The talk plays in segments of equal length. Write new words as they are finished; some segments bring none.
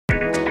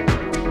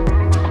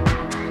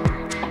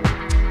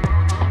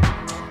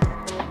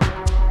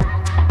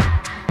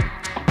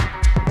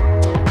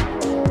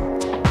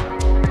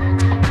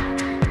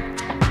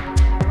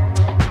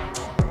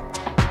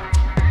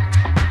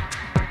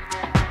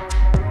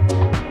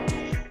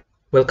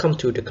Welcome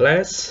to the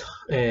class,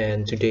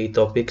 and today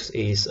topics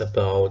is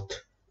about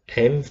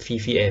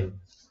MVVM,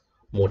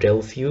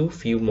 Model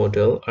View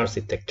Model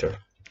Architecture.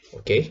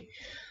 Okay,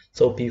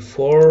 so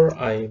before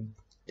I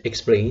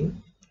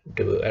explain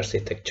the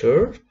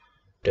architecture,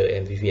 the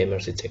MVVM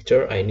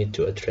architecture, I need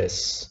to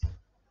address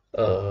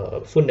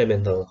a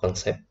fundamental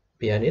concept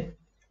behind it.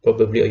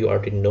 Probably you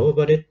already know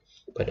about it,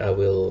 but I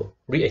will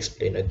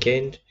re-explain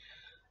again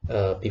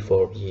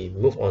before we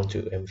move on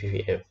to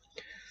MVVM.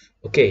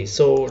 Okay,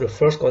 so the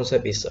first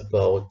concept is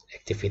about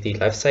activity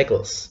life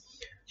cycles.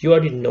 You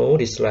already know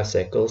these life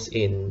cycles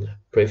in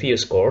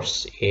previous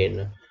course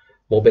in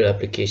mobile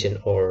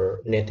application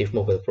or native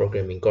mobile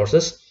programming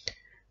courses.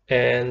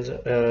 And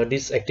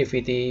these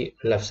activity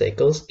life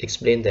cycles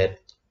explain that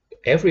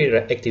every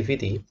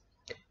activity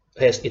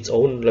has its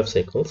own life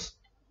cycles,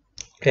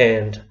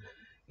 and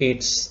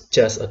it's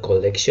just a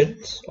collection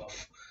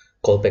of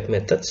callback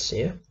methods,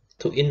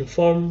 to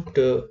inform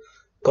the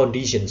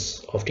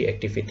conditions of the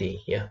activity,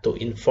 to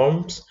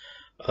inform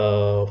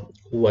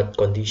what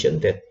condition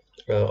that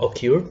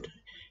occurred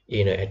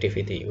in an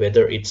activity,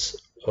 whether it's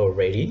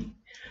ready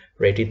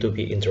to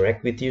be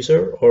interact with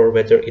user, or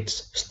whether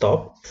it's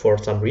stopped for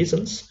some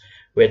reasons,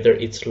 whether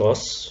it's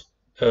lost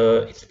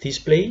its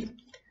display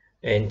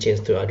and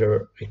change to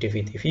other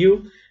activity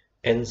view,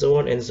 and so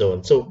on and so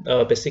on. So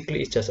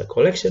basically it's just a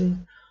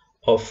collection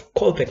of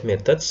callback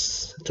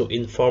methods to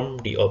inform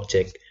the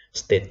object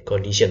state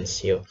conditions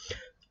here.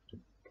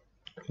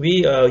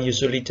 We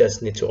usually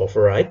just need to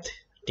override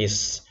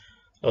these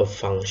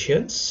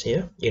functions,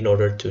 in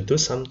order to do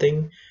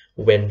something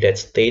when that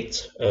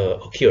state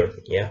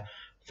occurred.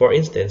 For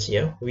instance,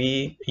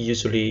 we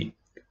usually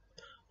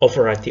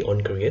override the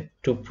onCreate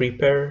to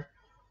prepare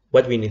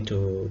what we need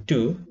to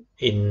do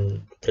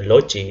in the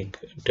logic,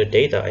 the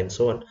data, and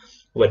so on,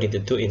 what need to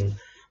do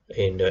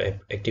in the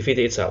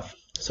activity itself.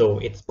 So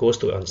it goes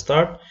to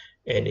onStart,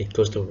 and it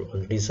goes to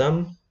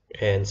onResum,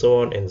 and so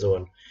on and so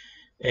on.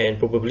 And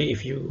probably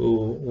if you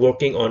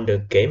working on the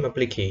game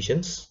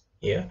applications,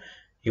 you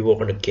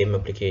work on the game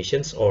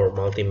applications or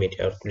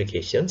multimedia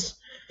applications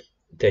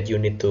that you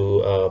need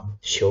to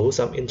show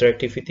some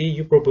interactivity,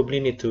 you probably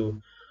need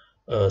to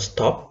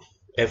stop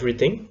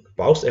everything,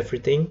 pause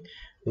everything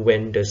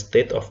when the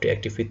state of the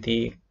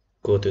activity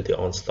go to the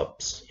on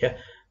stops.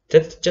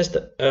 That's just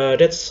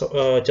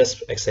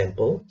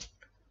example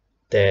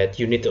that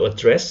you need to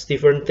address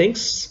different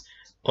things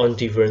on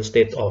different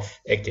state of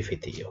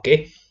activity.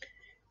 Okay,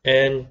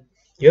 and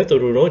you have to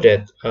know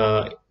that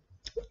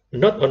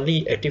not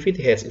only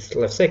activity has its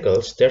life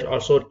cycles, there are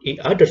also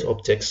other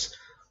objects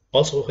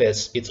also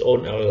has its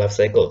own life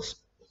cycles.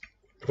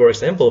 For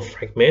example,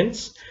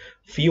 fragments,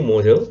 view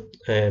model,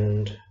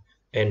 and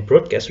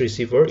broadcast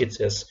receiver, it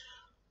has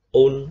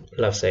own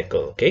life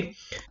cycle. Okay,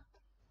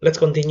 let's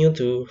continue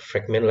to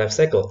fragment life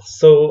cycle.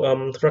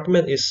 So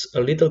fragment is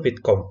a little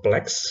bit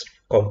complex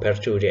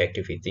compared to the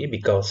activity,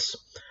 because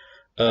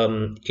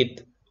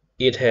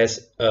it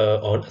has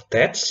on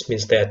attached,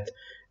 means that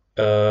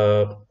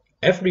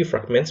every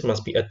fragment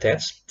must be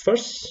attached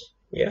first,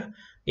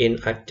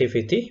 in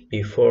activity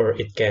before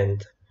it can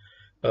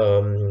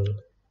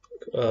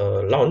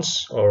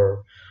launch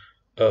or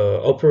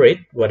operate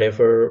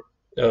whatever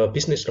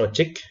business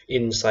logic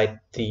inside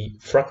the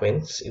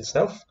fragments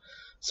itself.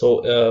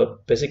 So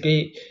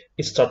basically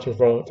it's starting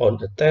from on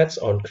attach,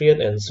 on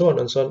create, and so on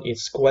and so on.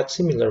 It's quite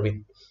similar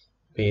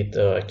with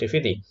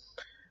activity.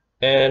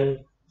 And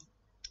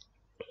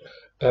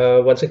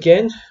once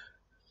again,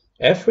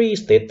 every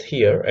state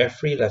here,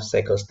 every life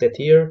cycle state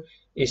here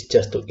is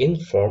just to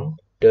inform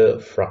the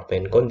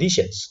fragment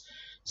conditions.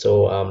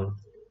 So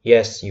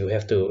yes, you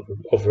have to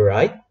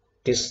override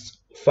these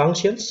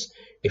functions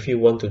if you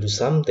want to do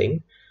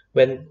something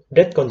when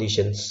that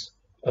conditions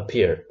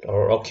appeared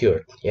or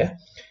occurred.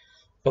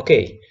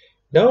 Okay,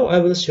 now I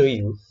will show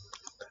you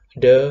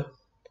the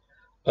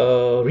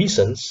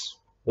reasons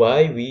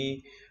why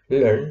we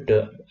learn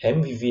the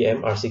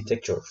MVVM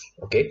architecture.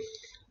 Okay,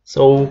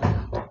 so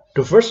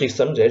the first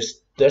reason,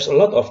 there's a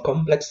lot of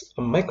complex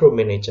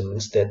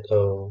micromanagements that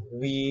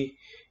we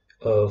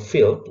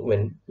felt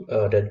when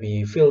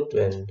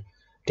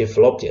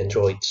develop the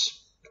Android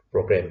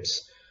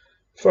programs.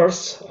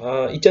 First,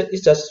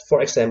 it's just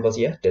for examples.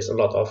 There's a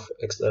lot of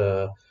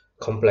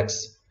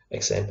complex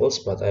examples,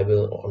 but I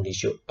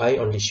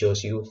only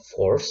shows you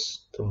four,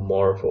 the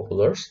more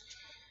popular.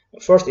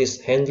 First is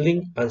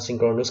handling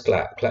asynchronous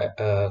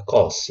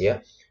calls. You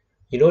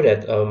know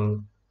that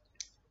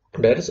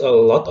there is a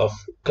lot of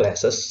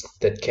classes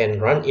that can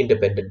run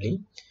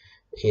independently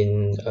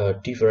in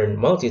different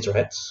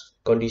multi-threads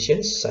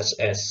conditions, such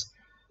as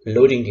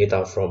loading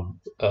data from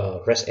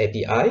REST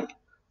API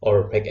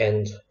or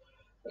backend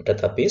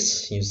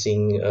database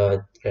using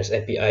REST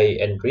API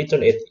and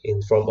return it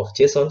in form of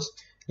JSONs.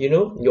 You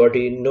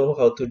already know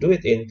how to do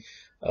it in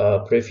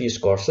previous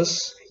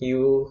courses.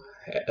 You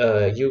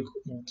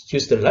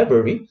use the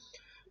library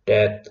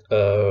that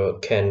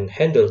can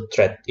handle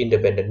thread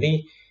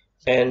independently,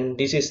 and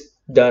this is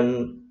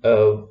done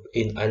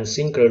in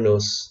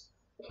asynchronous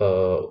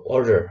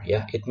order.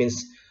 It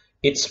means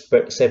It's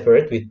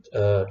separate with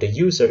the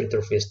user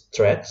interface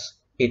threads.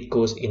 It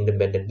goes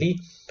independently,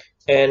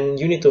 and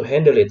you need to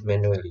handle it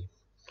manually.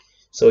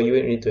 So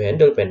you need to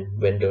handle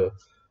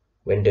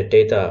when the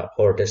data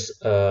or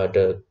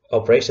the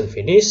operation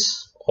finish,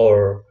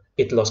 or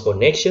it lost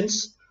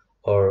connections,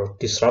 or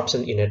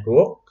disruption in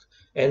network,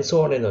 and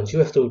so on and on. You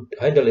have to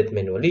handle it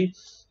manually,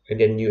 and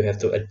then you have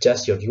to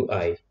adjust your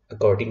UI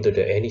according to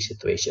the any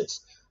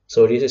situations.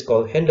 So this is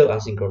called handle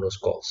asynchronous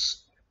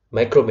calls,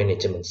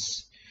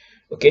 micromanagements.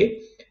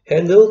 Okay,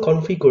 handle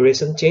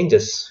configuration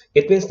changes.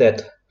 It means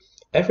that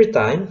every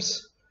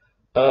times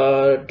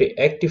the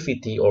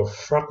activity or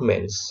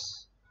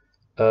fragments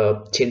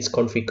change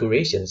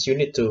configurations, you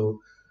need to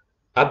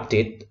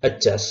update,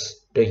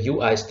 adjust the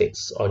UI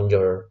states on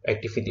your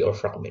activity or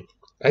fragment.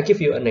 I give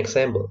you an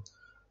example.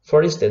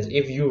 For instance,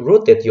 if you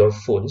rotate your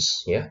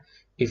phones,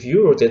 if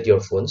you rotate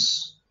your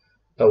phones,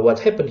 what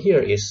happened here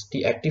is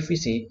the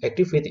activity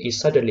is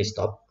suddenly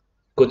stopped,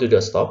 go to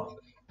the stop,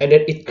 and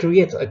then it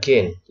creates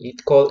again.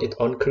 It call it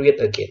on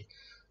create again.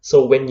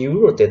 So when you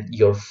rotate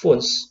your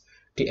phones,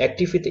 the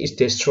activity is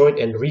destroyed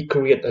and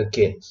recreate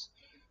again.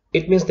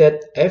 It means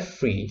that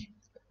every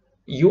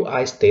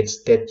UI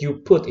states that you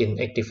put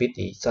in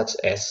activity, such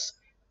as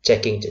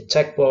checking the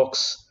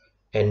checkbox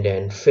and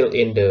then fill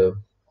in the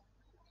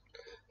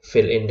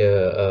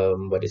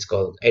what is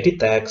called edit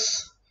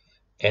text,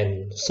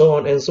 and so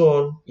on and so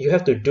on. You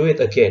have to do it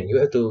again. You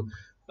have to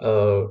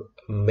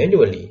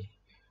manually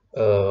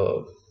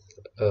uh,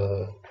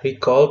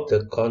 recall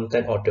the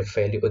content or the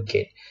value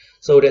again.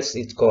 So that's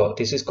it called.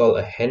 This is called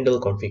a handle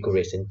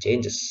configuration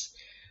changes.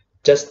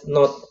 Just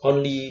not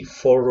only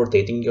for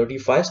rotating your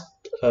device.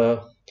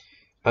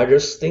 Other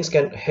things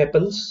can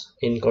happen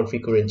in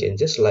configuring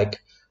changes,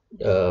 like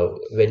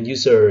when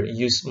user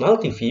use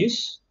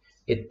multi-views,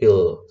 it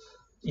will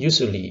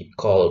usually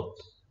call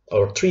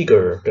or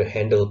trigger the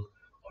handle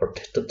or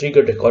to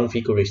trigger the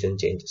configuration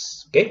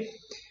changes. Okay.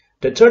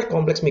 The third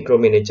complex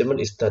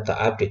micromanagement is data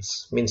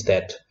updates. Means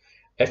that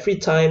every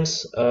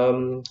times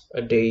the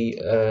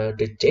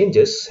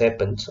changes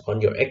happen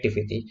on your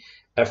activity,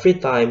 every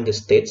time the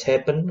states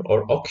happen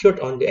or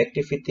occurred on the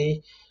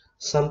activity,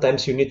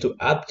 sometimes you need to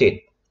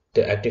update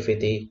the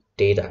activity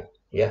data.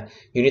 Yeah,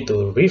 you need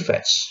to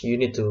refetch, you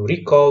need to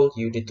recall,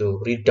 you need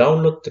to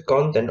re-download the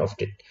content of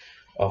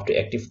the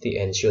activity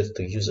and show it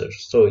to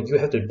users. So you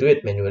have to do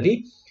it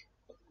manually.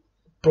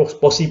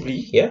 Possible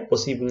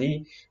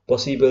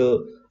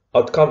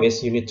outcome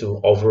is you need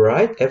to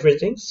override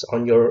everything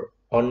on your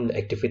on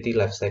activity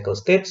lifecycle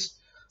states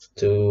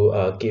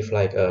to give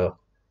like a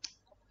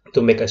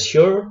to make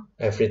sure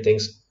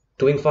everything's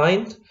doing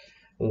fine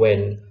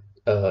when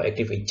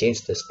activity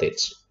change the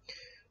states.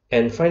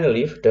 And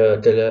finally,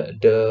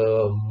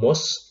 the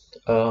most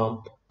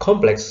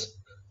complex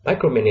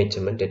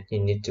micromanagement that you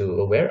need to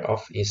aware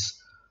of is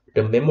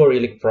the memory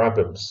leak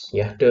problems.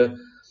 Yeah, the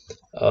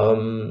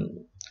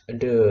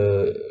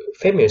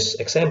famous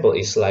example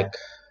is like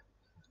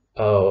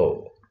uh,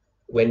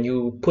 when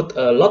you put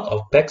a lot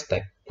of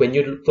backstack, when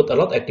you put a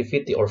lot of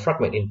activity or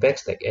fragment in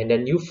backstack, and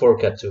then you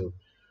forget to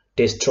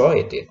destroy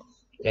it,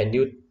 and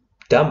you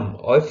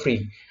dump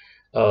every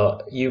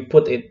you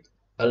put it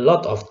a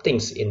lot of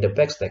things in the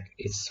backstack,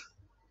 it's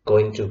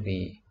going to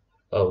be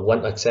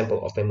one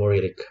example of memory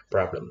leak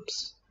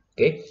problems.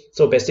 Okay,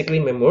 so basically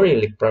memory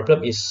leak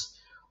problem is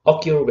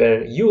occur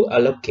where you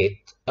allocate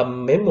a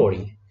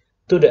memory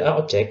to the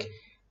object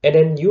and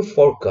then you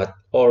forgot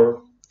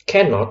or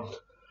cannot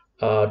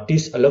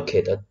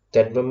disallocate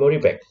that memory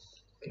back.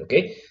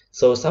 Okay,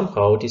 so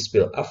somehow this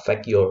will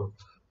affect your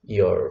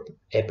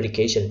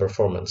application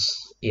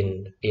performance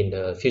in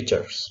the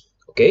futures.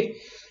 Okay,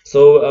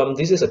 so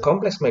this is a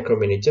complex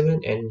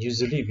micromanagement, and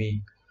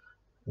usually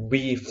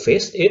we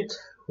face it,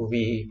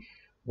 we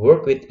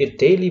work with it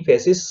daily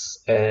basis,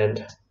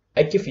 and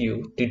I give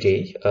you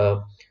today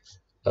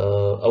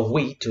a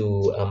way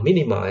to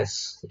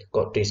minimize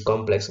these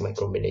complex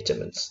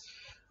micromanagements.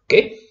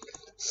 Okay,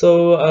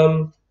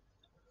 so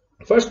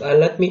first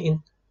let me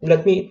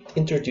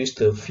introduce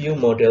the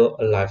ViewModel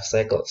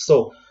Lifecycle.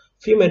 So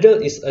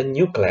ViewModel is a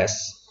new class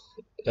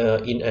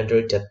in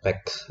Android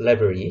Jetpack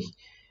library,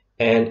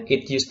 and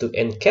it used to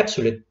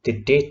encapsulate the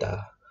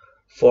data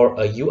for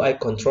a UI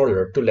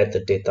controller to let the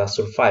data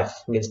survive.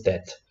 Means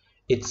that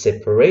it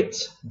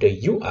separates the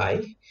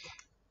UI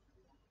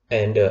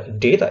and the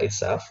data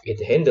itself.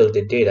 It handles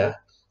the data,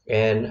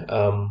 and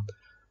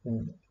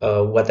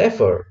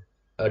whatever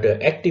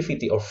the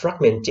activity or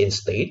fragment change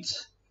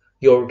states,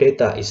 your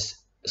data is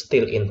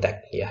still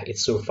intact. Yeah, it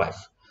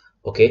survives.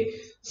 Okay,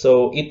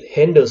 so it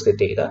handles the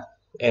data,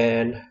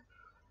 and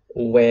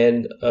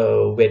when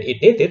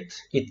it needed,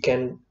 it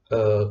can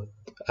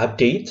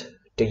update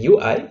the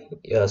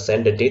UI,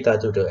 send the data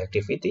to the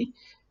activity,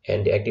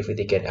 and the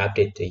activity can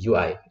update the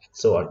UI, and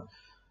so on.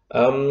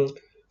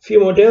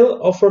 ViewModel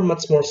offer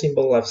much more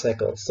simple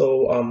lifecycle.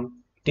 So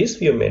this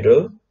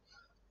ViewModel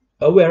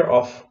aware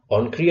of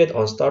on create,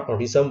 on start, on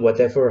resume,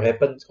 whatever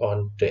happens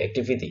on the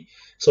activity.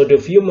 So the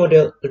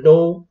ViewModel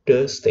know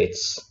the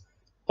states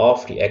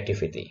of the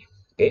activity.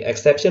 Okay,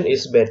 exception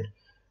is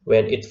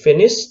when it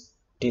finished,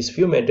 this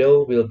view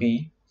model will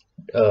be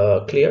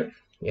clear.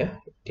 Yeah,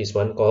 this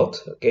one called.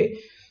 Okay,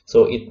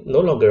 so it no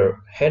longer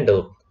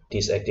handle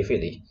this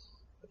activity,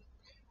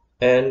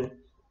 and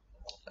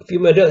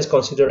ViewModel is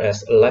considered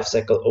as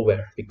lifecycle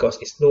aware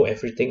because it knows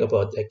everything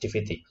about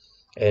activity.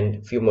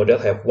 And ViewModel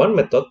have one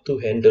method to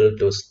handle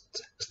those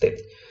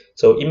states.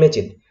 So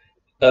imagine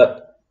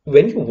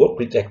when you work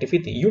with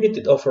activity, you need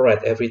to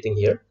override everything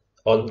here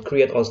on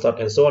create, on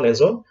start, and so on and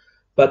so on.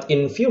 But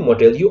in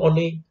ViewModel, you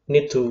only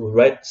need to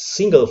write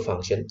single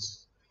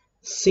functions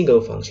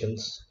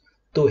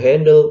to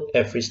handle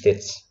every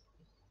state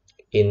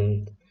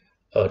in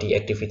the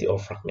activity or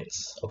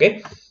fragments.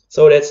 Okay,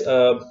 so that's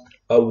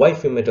why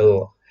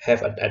ViewModel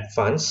have an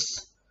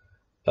advanced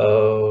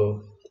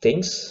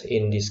things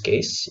in this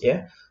case,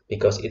 yeah,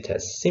 because it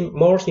has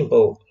more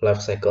simple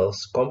life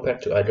cycles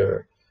compared to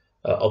other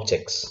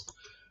objects.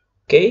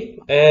 Okay,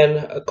 and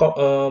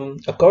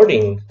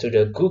according to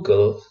the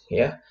Google,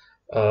 yeah,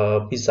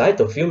 beside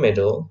the view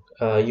model,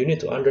 you need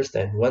to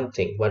understand one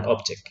thing, one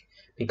object,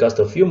 because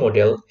the view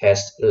model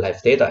has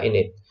live data in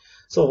it.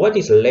 So what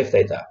is live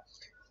data?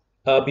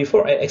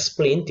 Before I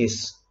explain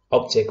this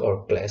object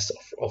or class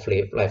of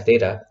live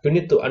data, you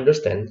need to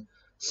understand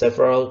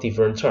several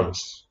different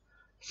terms.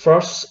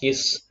 First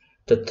is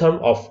the term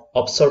of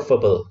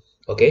observable.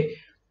 Okay,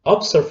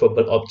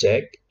 observable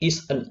object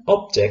is an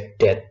object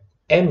that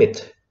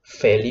emits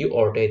value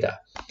or data.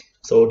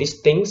 So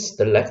these things,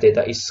 the live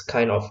data is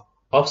kind of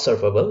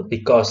observable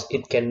because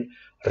it can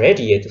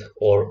radiate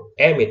or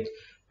emit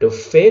the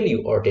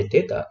value or the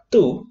data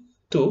to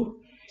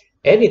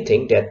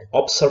anything that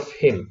observe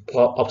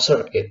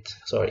it.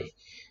 Sorry,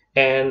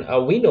 and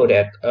we know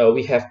that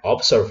we have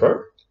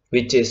observer,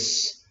 which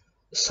is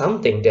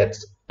something that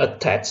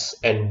attached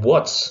and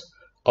watch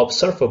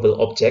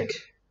observable object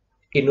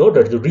in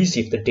order to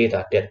receive the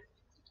data that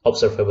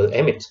observable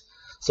emits.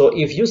 So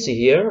if you see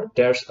here,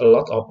 there's a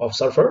lot of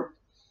observer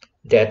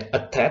that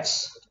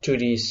attach to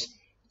this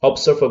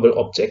observable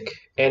object,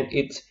 and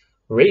it's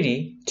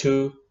ready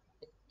to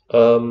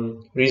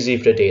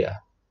receive the data.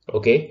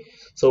 Okay,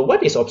 so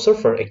what is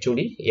observer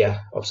actually? Yeah,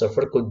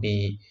 observer could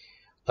be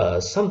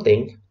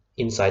something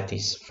inside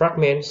this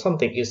fragment,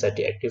 something inside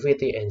the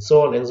activity, and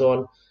so on and so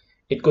on.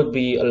 It could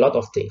be a lot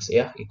of things.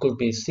 Yeah, it could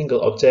be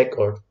single object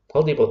or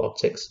multiple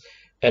objects,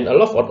 and a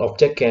lot of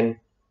object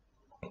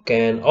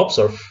can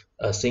observe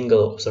a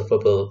single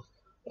observable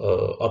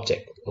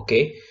object.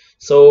 Okay,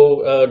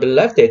 so the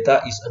live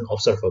data is an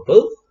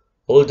observable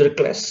older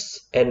class,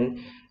 and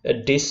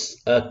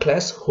this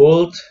class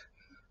hold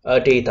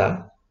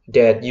data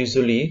that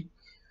usually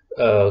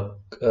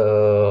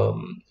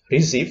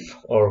receive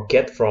or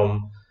get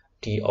from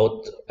the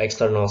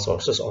external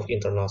sources or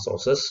internal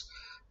sources.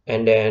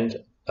 And then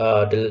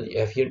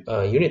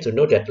you need to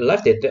know that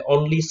live data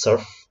only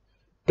serve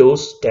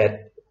those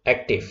that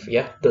active,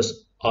 yeah,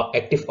 those are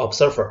active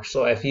observer.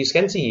 So as you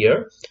can see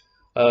here,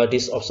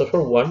 this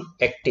observer one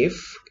active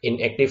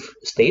in active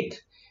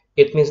state,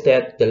 it means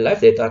that the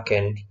live data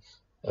can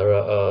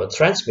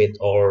transmit,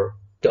 or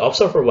the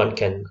observer one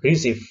can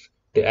receive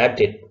the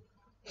update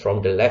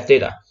from the live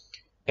data.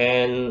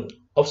 And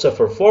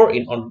observer 4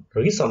 in on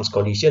resumes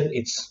condition,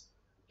 it's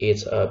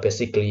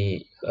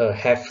basically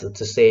have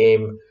the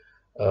same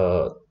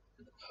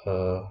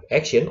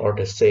action or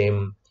the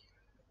same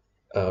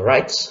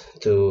rights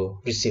to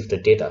receive the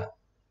data.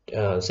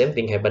 Same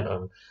thing happened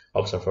on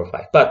observer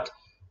 5, but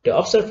the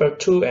observer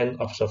 2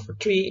 and observer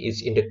 3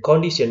 is in the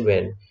condition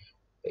when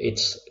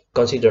it's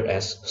considered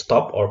as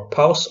stopped or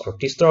paused or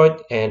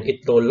destroyed, and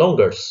it no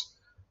longer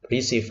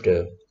receive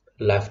the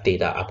live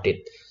data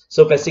update.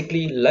 So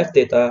basically live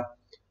data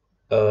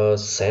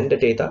send the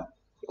data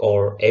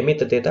or emit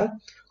the data,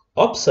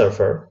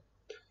 observer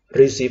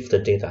receive the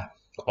data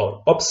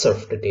or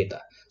observe the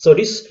data. So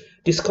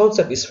this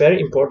concept is very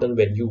important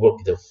when you work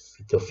with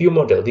the view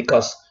model,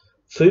 because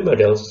view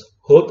models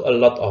hold a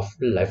lot of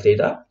live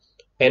data,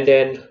 and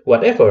then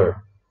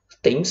whatever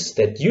things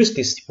that use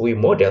this view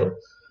model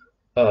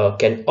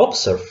can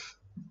observe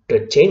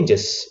the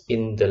changes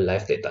in the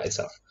live data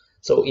itself.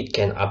 So it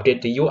can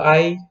update the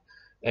UI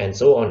and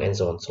so on and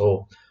so on.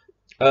 So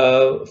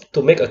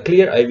to make it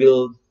clear, I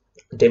will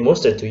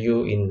demonstrate to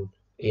you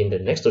in the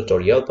next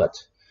tutorial, but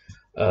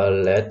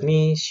let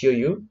me show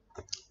you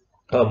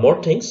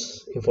more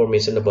things,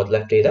 information about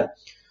live data.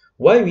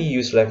 Why we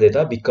use live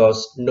data?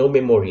 Because no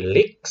memory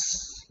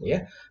leaks,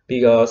 yeah,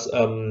 because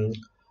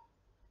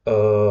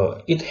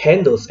it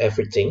handles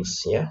everything,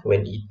 yeah.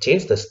 When it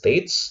changes the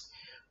states,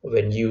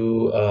 when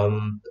you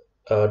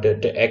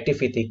the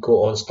activity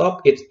go on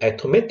stop, it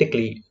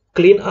automatically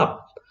clean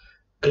up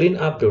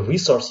the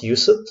resource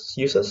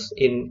uses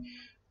in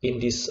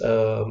this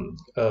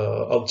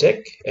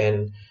object,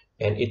 and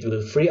it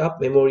will free up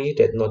memory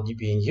that not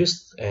being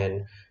used,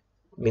 and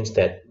means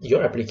that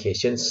your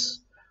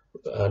applications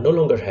no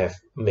longer have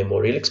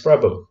memory leaks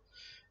problem.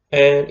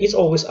 And it's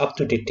always up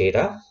to the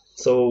data.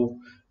 So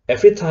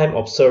every time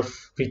observe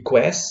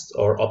request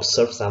or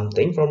observe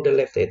something from the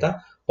live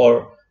data,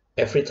 or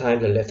every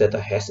time the live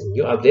data has a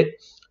new update,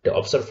 the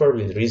observer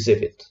will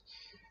receive it.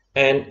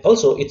 and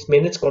also it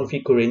manages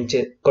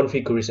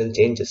configuration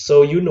changes,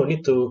 so you no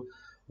need to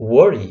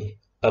worry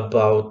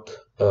about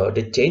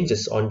the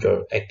changes on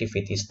your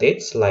activity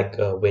states, like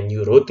when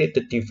you rotate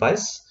the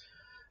device,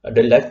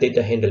 the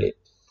Livedata handle it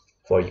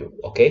for you.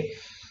 Okay,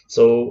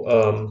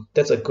 so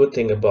that's a good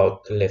thing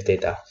about the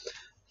Livedata.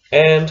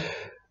 And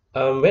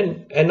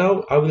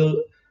now I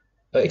will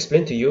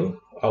explain to you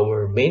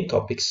our main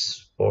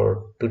topics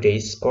for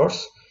today's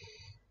course.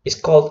 It's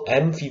called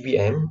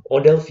MVVM,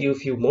 Model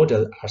View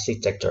Model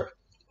Architecture.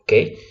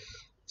 Okay,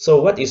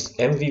 so what is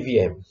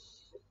MVVM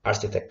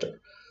architecture?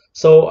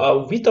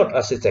 So without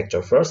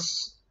architecture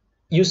first,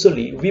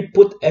 usually we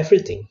put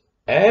everything,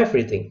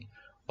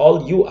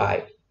 all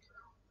UI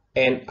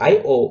and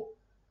IO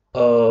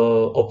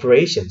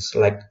operations,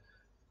 like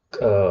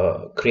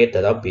create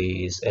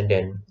database and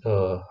then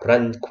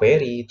run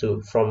query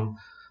to from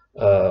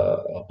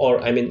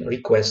or I mean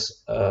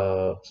request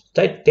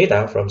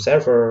data from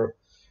server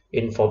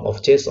in form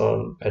of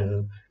JSON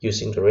and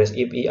using the REST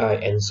API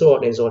and so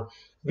on and so on.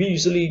 We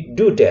usually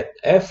do that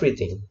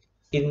everything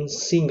in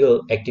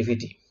single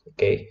activity.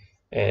 Okay,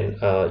 and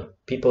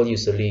people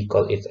usually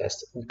call it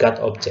as gut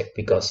object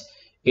because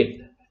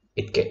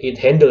it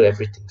handle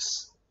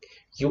everything's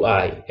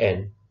UI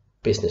and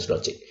business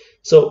logic.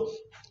 So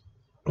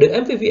the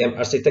MVVM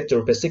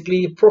architecture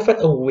basically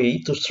provides a way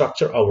to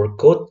structure our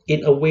code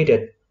in a way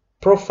that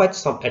provides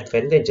some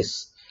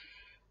advantages.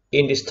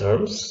 In these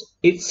terms,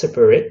 it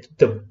separates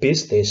the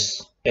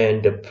business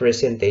and the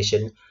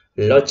presentation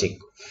logic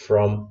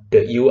from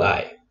the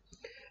UI.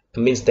 It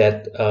means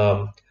that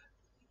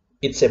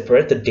it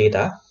separates the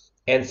data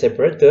and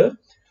separate the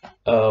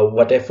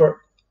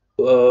whatever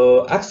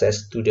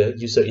access to the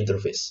user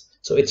interface.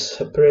 So it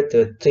separates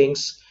the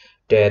things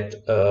that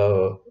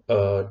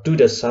do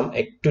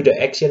the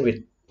action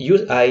with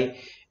UI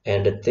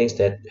and the things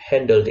that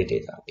handle the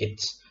data.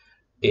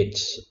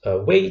 It's a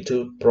way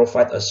to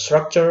provide a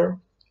structure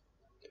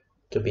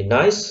to be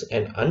nice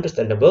and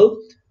understandable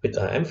with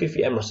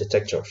MVVM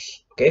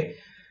architectures. Okay,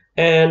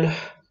 and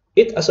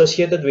it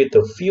associated with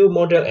the view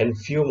model and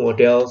view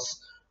models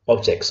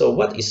object. So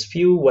what is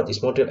view, what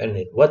is model,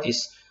 and what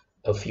is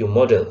a view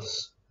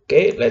models?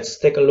 Okay, let's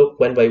take a look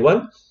one by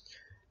one.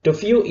 The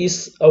view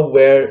is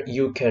where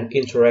you can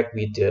interact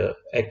with the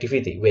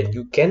activity, when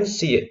you can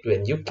see it,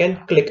 when you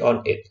can click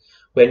on it,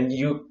 when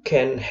you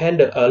can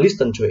handle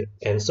listen to it,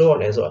 and so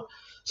on and so on.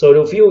 So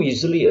the view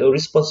is usually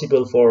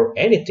responsible for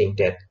anything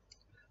that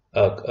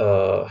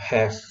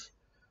have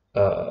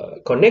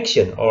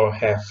connection or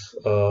have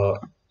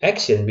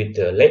action with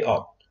the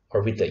layout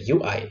or with the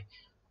UI,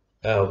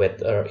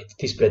 whether it's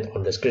displayed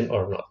on the screen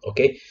or not.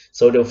 Okay,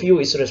 so the view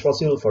is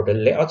responsible for the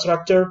layout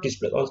structure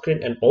displayed on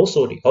screen and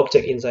also the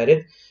object inside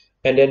it.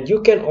 And then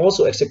you can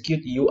also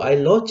execute UI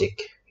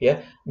logic.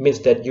 Yeah,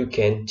 means that you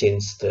can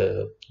change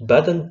the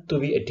button to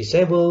be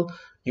disabled,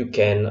 you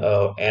can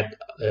add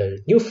a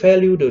new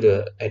value to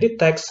the edit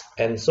text,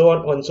 and so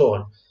on and so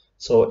on.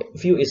 So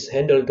view is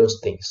handle those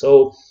things.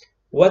 So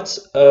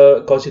what's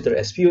considered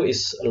as view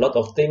is a lot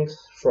of things,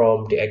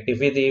 from the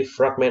activity,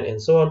 fragment,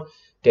 and so on,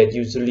 that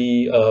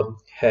usually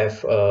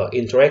have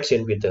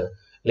interaction with the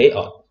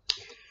layout.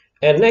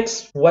 And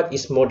next, what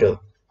is model?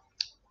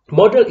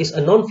 Model is a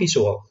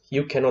non-visual,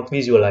 you cannot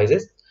visualize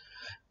it.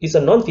 It's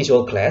a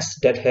non-visual class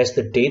that has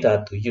the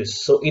data to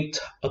use. So it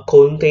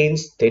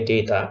contains the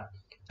data.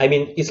 I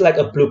mean, it's like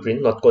a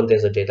blueprint, not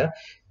contains the data.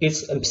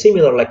 It's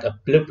similar like a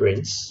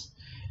blueprints.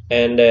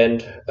 And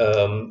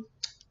then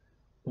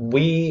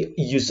we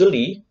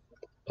usually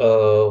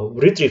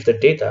retrieve the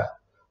data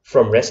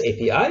from REST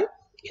API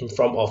in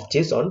form of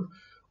JSON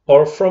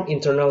or from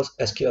internal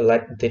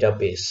SQLite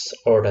database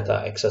or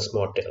data access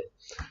model,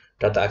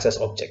 data access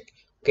object.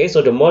 Okay,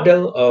 so the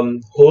model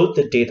hold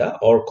the data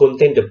or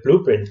contain the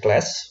blueprint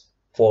class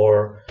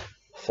for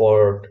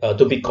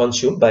to be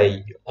consumed by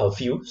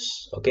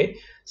views. Okay,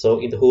 so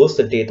it holds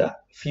the data,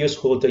 views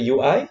hold the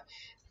UI,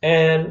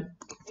 and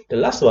the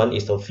last one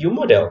is the view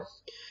model.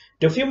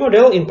 The view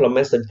model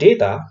implements the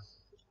data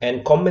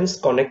and comments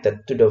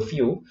connected to the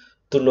view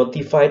to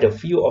notify the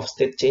view of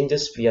state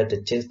changes via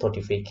the change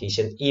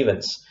notification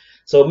events.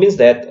 So it means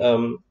that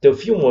the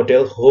view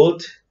model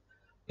holds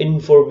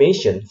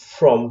information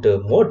from the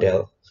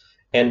model,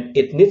 and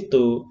it needs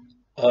to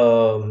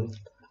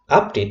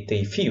update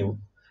the view,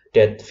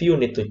 that view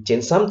need to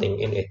change something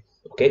in it.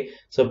 Okay,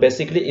 so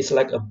basically it's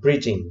like a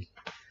bridging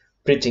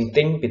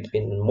thing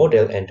between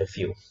model and the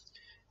view.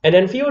 And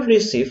then view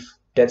receive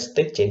that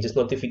state changes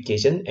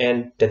notification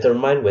and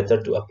determine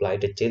whether to apply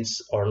the change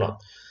or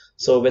not.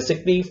 So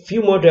basically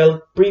view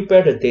model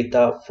prepare the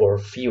data for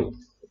view.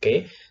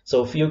 Okay,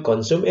 so view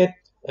consume it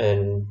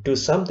and do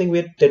something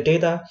with the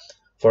data.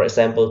 For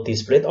example,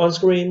 display it on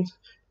screen,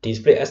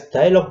 display as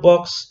dialog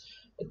box,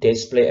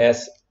 display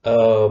as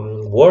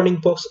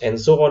warning box, and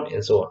so on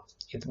and so on.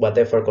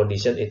 Whatever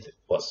condition it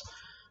was.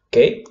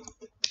 Okay,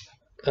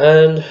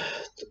 and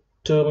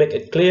to make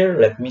it clear,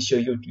 let me show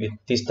you with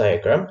this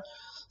diagram.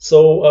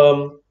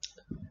 So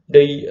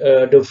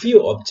the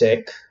view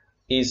object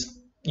is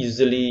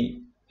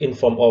usually in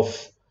form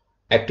of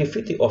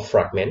activity or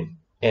fragment,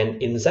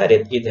 and inside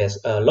it, it has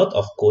a lot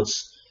of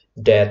codes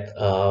that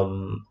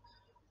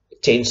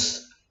change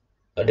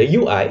the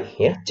UI,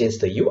 yeah, change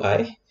the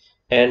UI,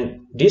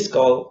 and this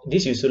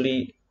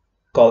usually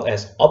called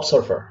as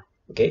observer.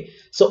 Okay,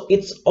 so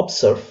it's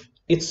observe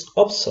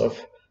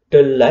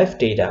the live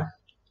data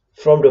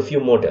from the view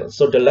model.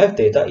 So the live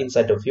data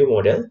inside the view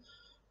model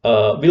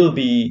will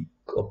be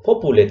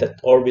populated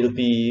or will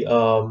be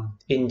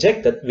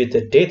injected with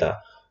the data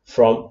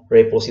from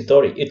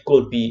repository. It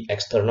could be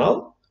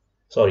external,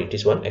 sorry,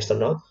 this one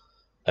external,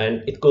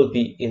 and it could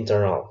be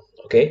internal.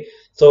 Okay,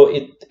 so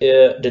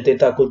the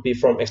data could be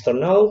from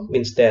external,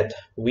 means that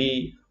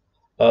we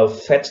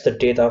fetch the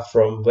data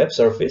from web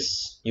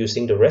service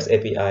using the REST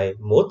API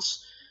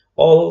modes,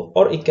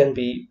 or it can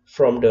be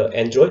from the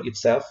Android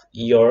itself,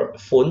 your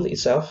phone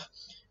itself,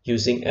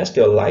 using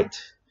SQLite,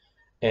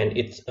 and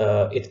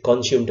it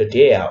consumes the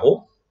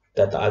DAO,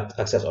 data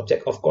access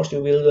object. Of course,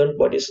 you will learn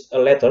what is a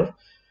later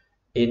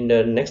in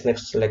the next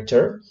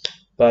lecture,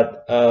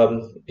 but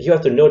you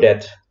have to know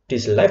that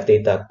this live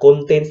data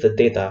contains the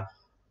data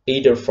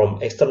either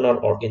from external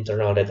or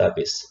internal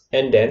database,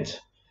 and then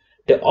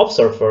the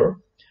observer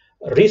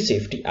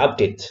receive the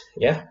update,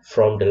 yeah,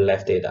 from the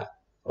live data.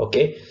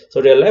 Okay,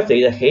 so the live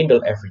data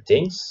handle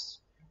everything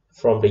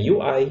from the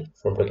UI,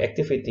 from the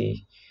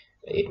activity,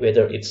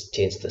 whether it's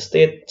change the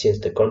state, change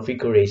the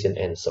configuration,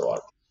 and so on.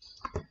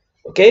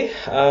 Okay,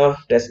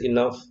 that's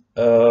enough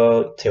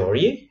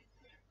theory.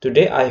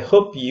 Today I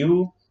hope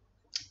you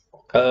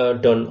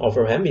don't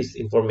overwhelm these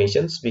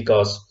informations,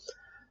 because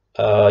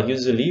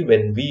usually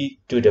when we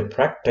do the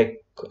practice,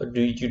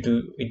 we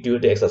do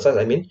the exercise,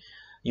 I mean,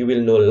 you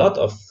will know a lot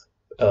of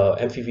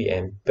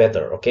MVVM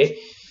better. Okay,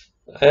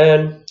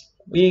 and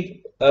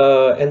we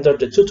enter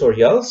the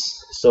tutorials.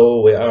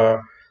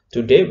 So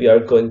today we are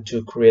going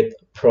to create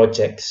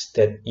projects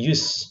that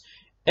use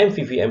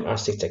MVVM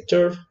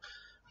architecture,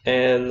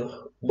 and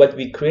what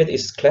we create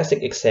is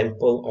classic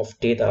example of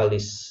data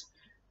list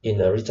in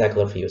a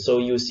recycler view. So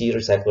you see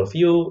recycler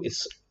view,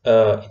 it's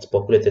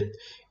populated,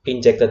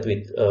 injected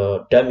with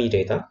dummy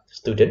data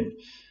student,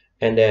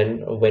 and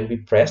then when we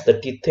press the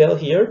detail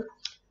here,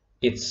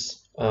 it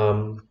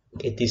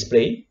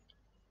display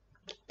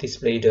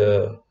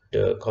the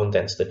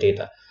contents, the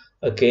data.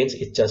 Again,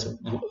 it just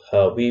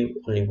we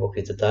only work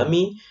with the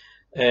dummy,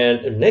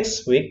 and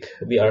next week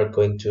we are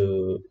going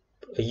to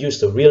use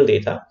the real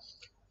data,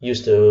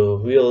 use the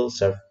real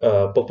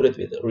populate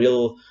with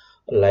real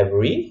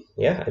library,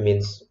 yeah, I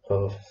mean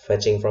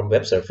fetching from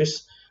web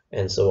service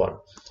and so on.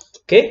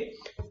 Okay,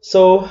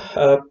 so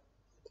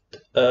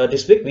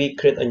this week we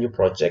create a new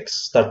project,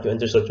 start to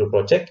enter structure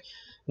project,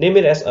 name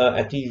it as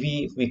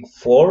activity week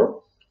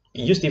 4,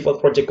 use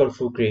default project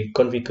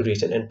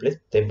configuration and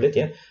template,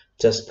 yeah,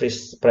 just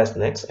press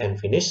next and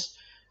finish.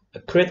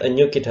 Create a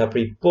new GitHub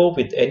repo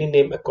with any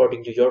name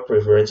according to your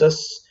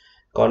preferences.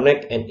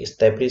 Connect and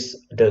establish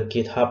the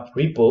GitHub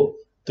repo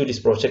to this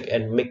project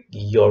and make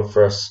your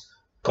first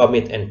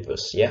commit and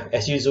push. Yeah,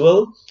 as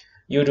usual,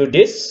 you do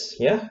this,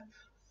 yeah,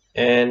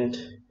 and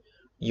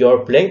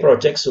your blank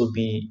project should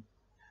be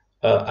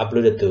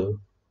uploaded to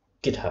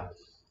GitHub.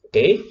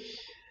 Okay,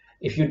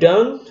 if you're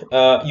done,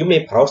 you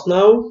may pause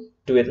now,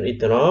 do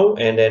it now,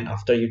 and then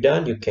after you're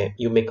done,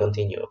 you may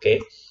continue.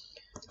 Okay.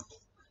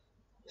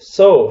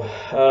 So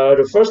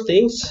the first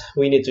things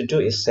we need to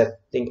do is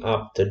setting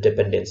up the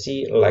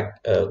dependency, like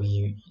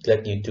you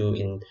do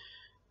in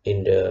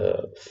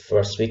the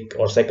first week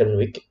or second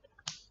week.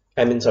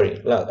 I mean,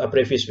 sorry, a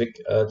previous week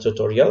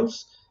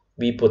tutorials.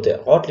 We put the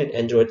Kotlin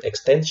Android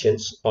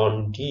extensions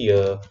on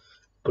the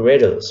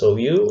Gradle. So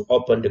you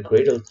open the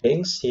Gradle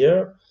things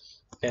here,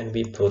 and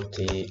we put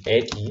the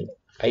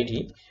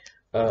ID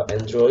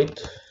Android,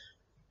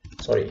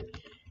 sorry,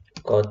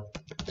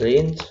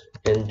 Kotlin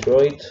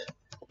Android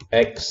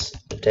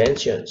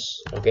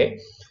extensions. Okay,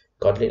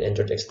 Kotlin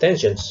Android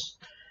extensions,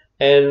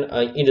 and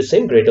in the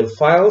same Gradle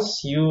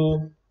files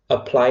you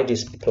apply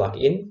this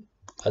plugin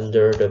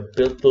under the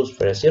build tools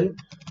version.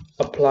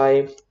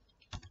 Apply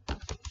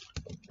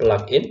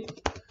plugin.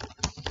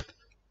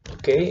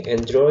 Okay,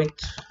 Android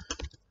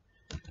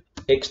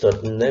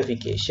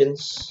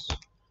x.navigations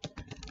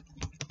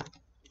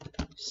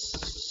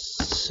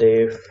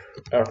save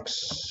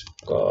arcs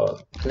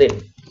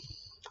Kotlin.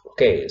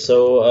 Okay,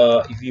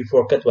 so if you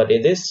forget what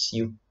it is,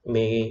 you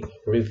may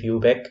review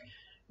back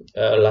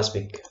last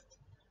week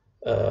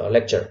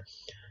lecture,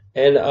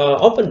 and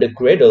open the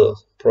Gradle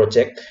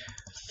project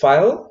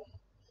file.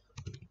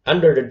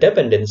 Under the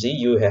dependency,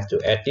 you have to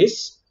add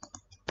this.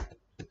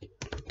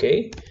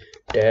 Okay,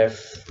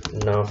 dev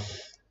nav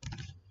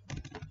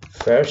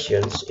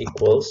versions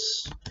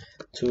equals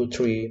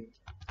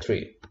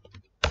 233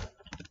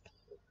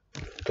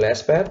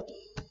 class path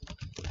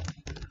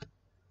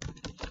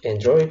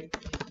Android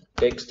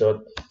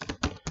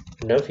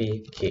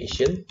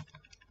x.navigation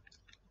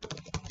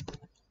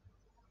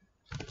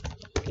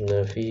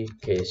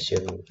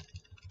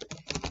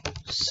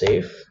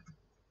save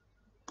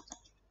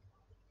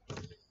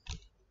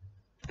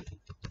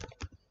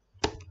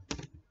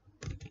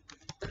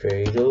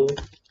Gradle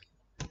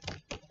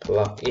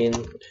plugin,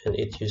 and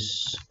it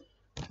use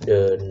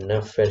the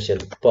nav version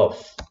above.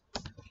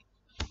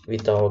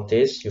 Without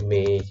this, you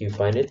may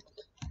define it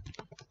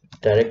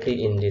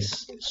directly in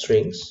these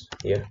strings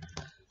here.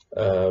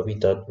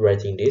 Without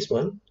writing this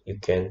one, you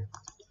can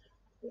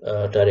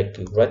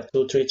directly write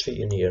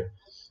 233 in here.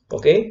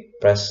 Okay,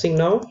 press sync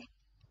now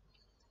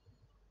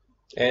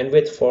and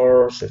wait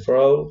for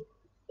several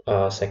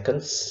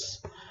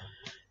seconds.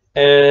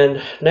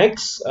 And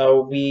next,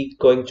 are we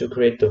going to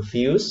create the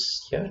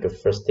views? Yeah, the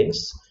first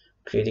things,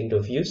 creating the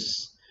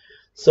views.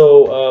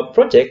 So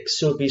project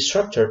should be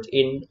structured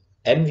in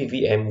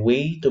MVVM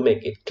way to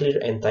make it clear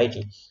and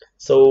tidy.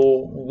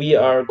 So we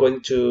are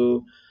going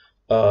to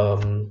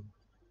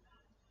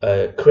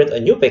create a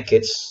new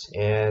package,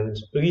 and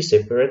we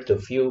separate the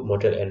view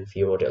model and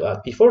view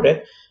model. Before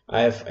that,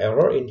 I have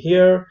error in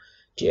here.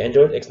 The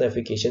Android X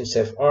navigation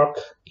save arc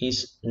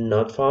is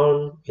not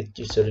found. It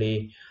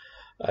usually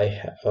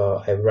I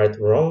write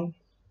wrong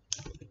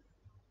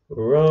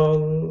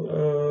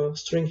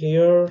string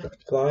here.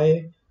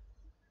 Apply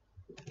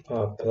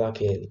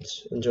plugins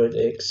Android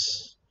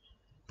X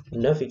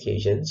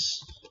navigations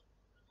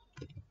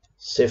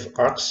save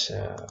arcs.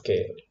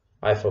 Okay,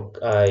 I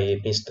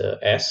missed the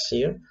S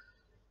here.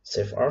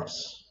 Save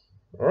arcs.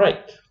 All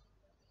right.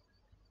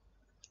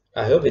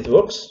 I hope it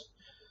works.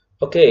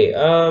 Okay.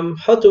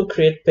 How to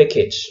create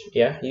package?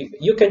 Yeah,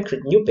 you can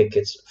create new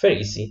package very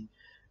easy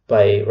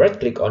by right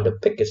click on the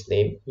package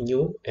name,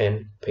 new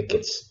and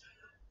package,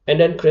 and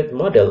then create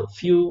model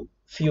view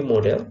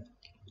model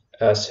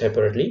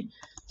separately.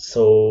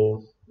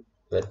 So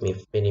let me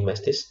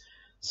minimize this.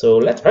 So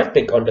let's right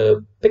click on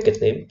the package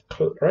name,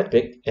 right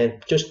click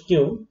and choose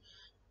new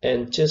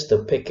and choose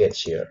the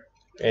package here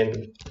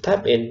and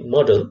type in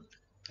model.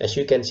 As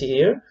you can see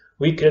here,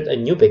 we create a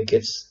new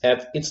package.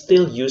 If it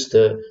still use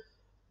the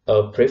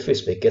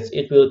previous package,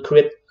 it will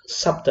create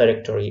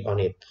subdirectory on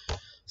it.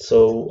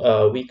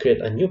 So we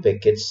create a new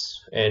package,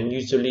 and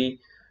usually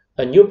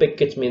a new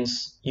package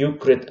means you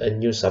create a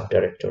new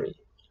subdirectory.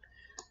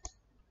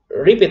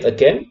 Repeat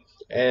again,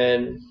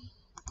 and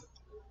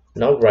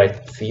now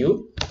write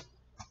view.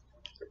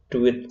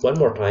 Do it one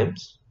more time.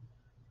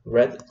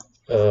 Write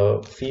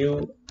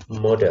view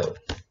model.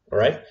 All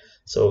right.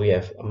 So we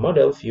have a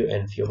model, view,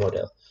 and view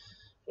model.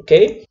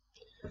 Okay.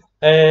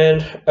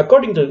 And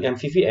according to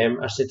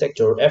MVVM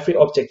architecture, every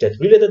object that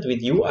related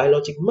with UI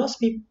logic must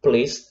be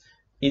placed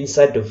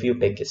inside the view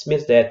package.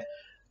 Means that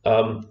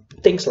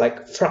things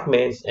like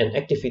fragments and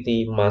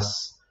activity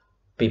must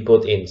be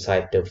put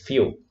inside the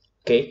view.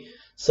 Okay.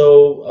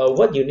 So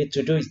what you need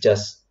to do is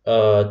just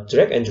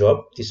drag and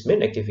drop this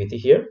main activity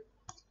here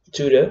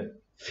to the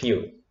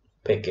view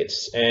package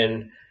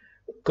and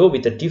go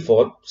with the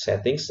default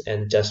settings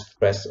and just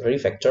press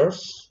refactors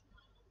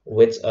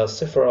with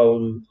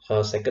several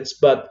seconds.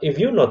 But if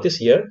you notice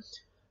here,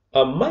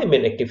 my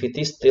main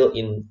activity is still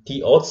in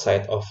the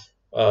outside of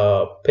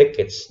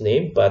package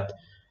name, but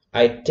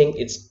I think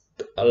it's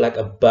like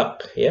a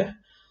bug. Yeah.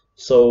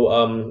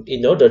 So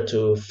in order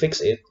to fix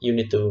it, you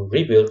need to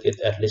rebuild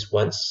it at least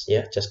once.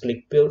 Yeah, just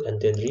click build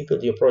and then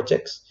rebuild your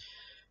projects.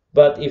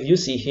 But if you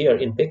see here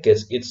in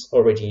package, it's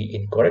already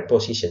in correct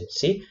position.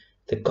 See,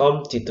 the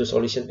com T2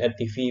 solution at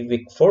dv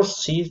with force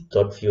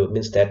c.view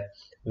means that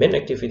main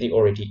activity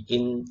already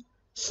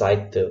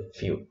inside the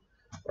view.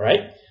 All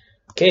right.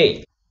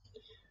 Okay.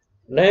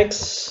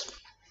 Next,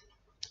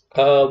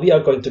 we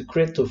are going to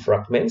create two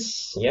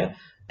fragments. Yeah,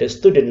 the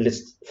student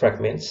list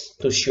fragments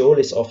to show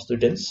list of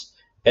students,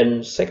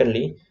 and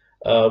secondly,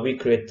 we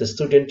create the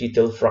student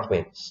detail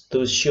fragments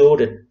to show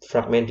the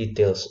fragment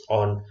details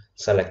on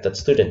selected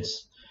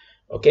students.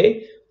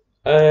 Okay,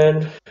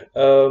 and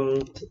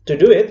to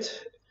do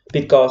it,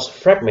 because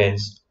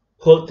fragments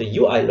hold the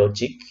UI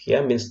logic,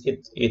 yeah, means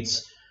it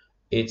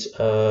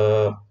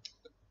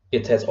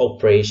has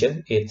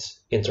operation, it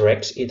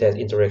has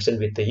interaction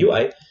with the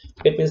UI.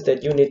 It means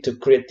that you need to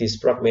create this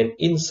fragment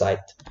inside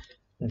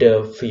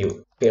the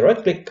view. Okay,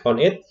 right click on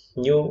it,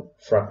 new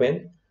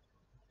fragment,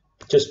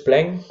 choose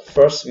blank.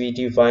 First we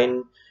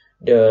define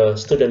the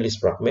student list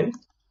fragment,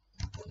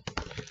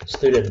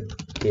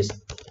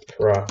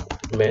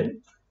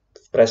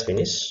 press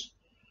finish,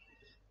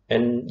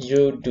 and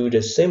you do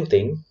the same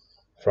thing,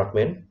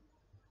 fragment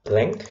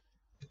blank,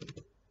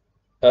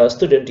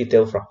 student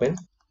detail fragment.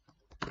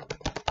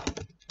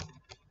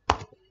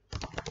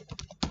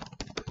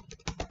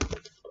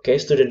 Okay,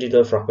 student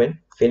detail fragment,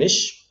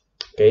 finish.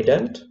 Okay,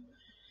 done.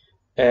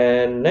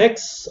 And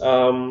next,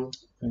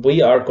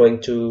 we are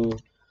going to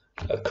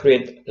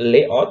create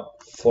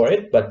layout for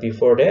it, but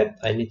before that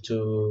I need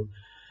to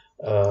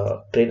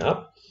clean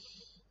up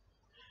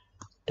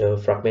the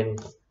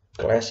fragment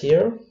class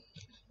here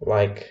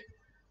like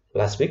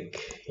last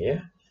week.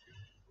 Yeah.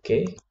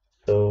 Okay,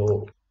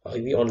 so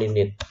we only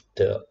need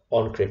the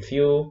on create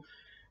view,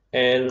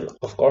 and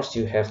of course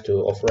you have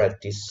to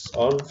override this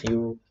on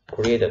view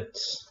created.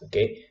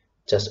 Okay,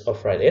 just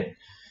override it,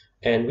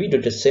 and we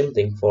do the same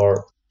thing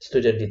for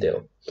student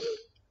detail.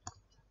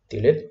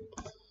 Delete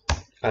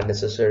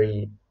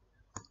unnecessary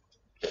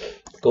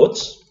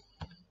codes.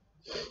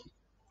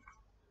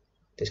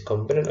 This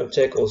component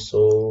object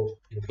also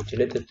will be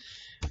deleted,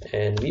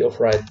 and we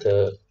override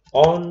the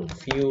on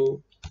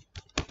view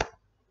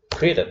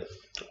created.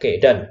 Okay,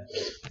 done.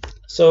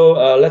 So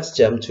let's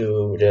jump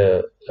to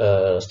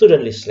the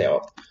student list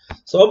layout.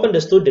 So open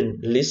the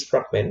student list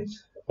fragment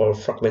or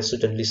fragment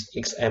student list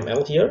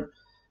XML here.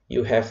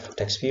 You have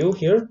text view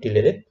here,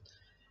 delete it,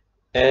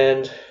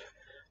 and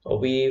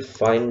we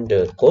find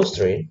the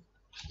constraint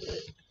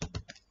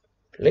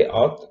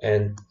layout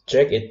and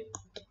drag it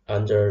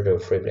under the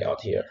frame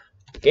layout here.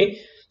 Okay,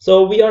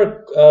 so we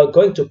are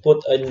going to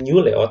put a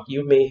new layout.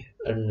 You may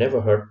never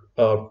heard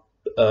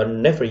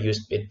never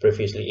used it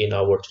previously in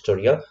our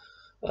tutorial.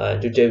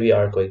 Today we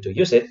are going to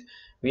use it.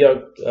 We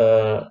are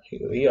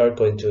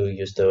going to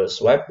use the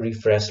swipe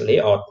refresh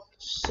layout.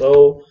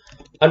 So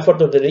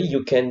unfortunately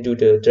you can do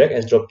the drag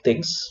and drop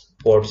things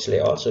for this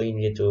layout, so you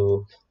need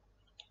to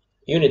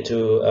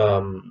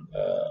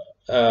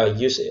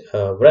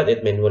write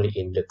it manually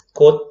in the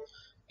code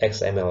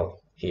XML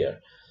here.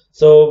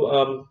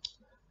 So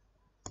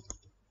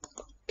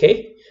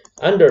okay,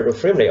 under the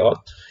frame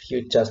layout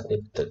you just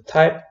need to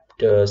type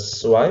the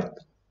swipe.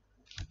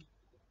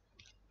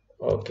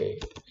 Okay,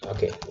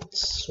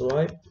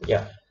 swipe,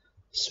 yeah,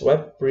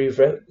 swipe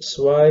refresh,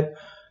 swipe,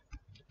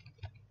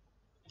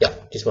 yeah,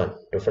 this one,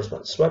 the first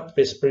one, swipe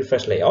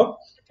refresh layout,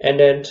 and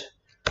then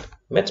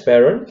match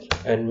parent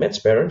and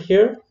match parent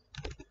here,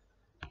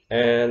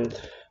 and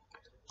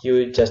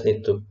you just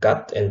need to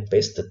cut and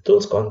paste the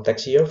tools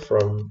context here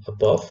from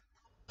above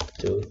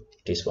to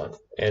this one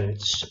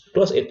and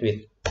close it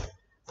with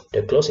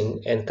the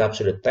closing and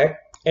capsule tag.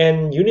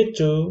 And you need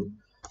to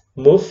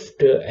move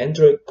the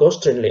Android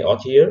constraint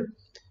layout here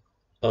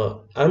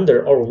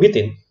under or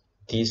within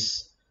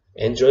this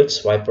Android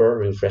swiper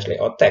refresh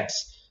layout text.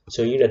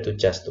 So you need to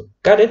just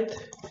cut it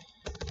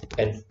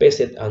and paste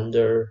it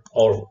under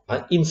or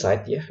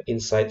inside, yeah,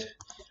 inside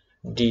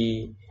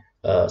the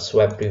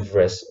swipe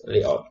refresh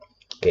layout.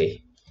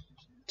 Okay,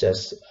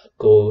 just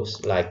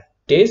goes like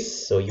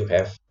this. So you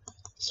have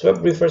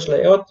swipe refresh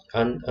layout,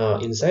 and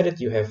inside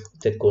it you have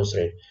the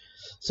constraint.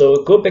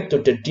 So go back to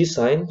the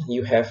design,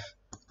 you have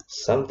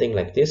something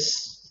like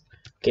this.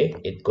 Okay,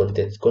 it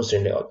contains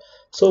constraint layout.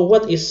 So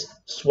what is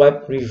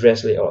swipe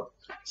refresh layout?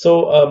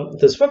 So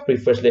the swipe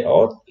refresh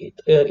layout,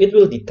 it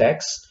will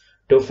detect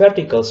the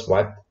vertical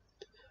swipe,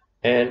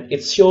 and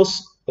it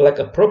shows like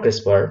a progress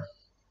bar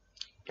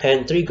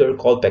and trigger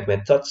callback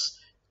methods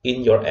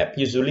in your app.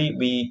 Usually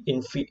we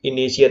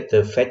initiate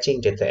the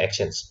fetching data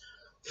actions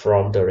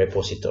from the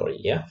repository,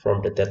 yeah,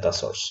 from the data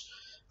source.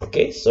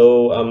 Okay,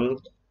 so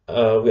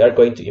we are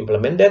going to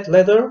implement that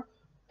later,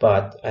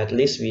 but at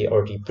least we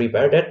already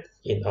prepared that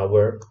in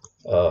our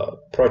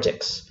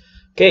projects.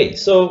 Okay,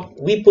 so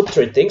we put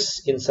three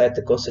things inside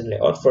the constraint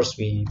layout. First,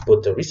 we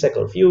put the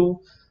recycle view.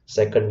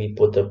 Second, we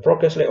put the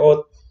progress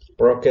layout,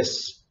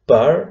 progress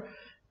bar,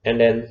 and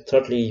then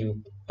thirdly,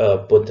 you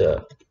put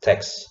the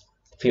text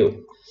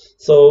view.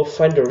 So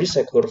find the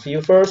recycle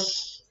view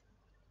first.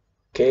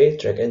 Okay,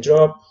 drag and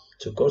drop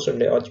to constraint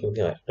layout. You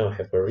now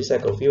have a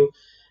recycle view,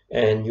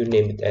 and you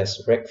name it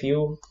as rec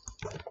view.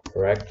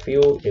 Rec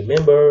view.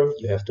 Remember,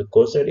 you have to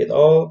constraint it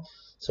all.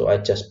 So I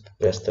just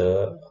press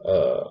the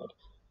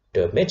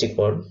magic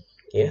wand,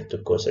 yeah, to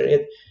constraint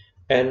it,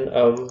 and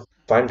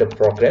find the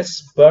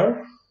progress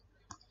bar.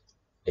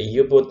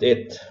 You put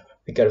it.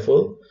 Be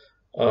careful.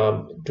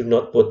 Do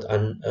not put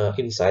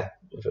inside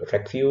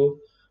rec view.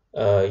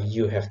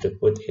 You have to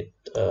put it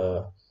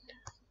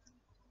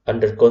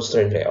under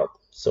constraint layout,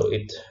 so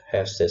it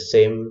has the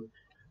same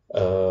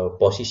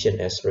position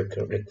as rec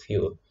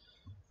view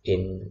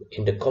in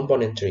the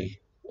component tree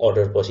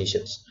order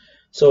positions.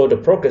 So the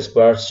progress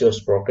bar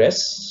shows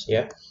progress,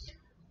 yeah,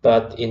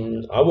 but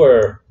in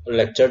our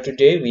lecture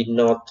today we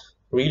not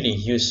really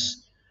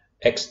use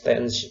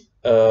external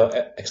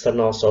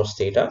source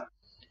data.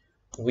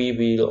 We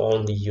will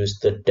only use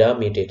the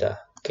dummy data.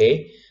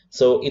 Okay,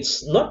 so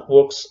it's not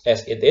works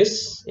as it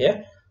is,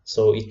 yeah,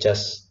 so it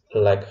just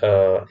like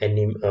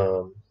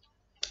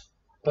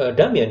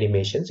dummy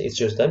animations. It's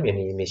just dummy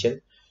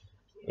animation,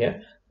 yeah,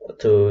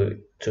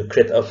 to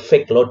create a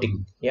fake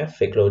loading, yeah,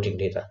 fake loading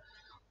data.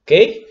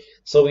 Okay,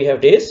 so we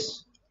have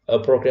this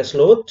progress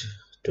load.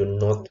 Do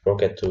not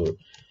forget to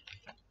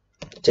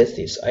change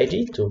this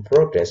ID to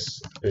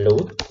progress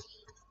load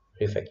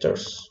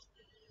refactors,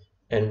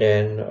 and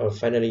then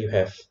finally you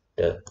have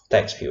the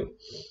text view,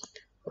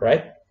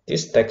 right?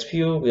 This text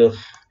view will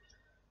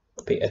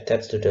be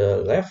attached to the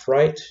left,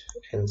 right,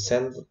 and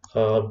center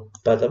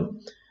bottom,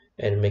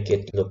 and make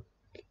it look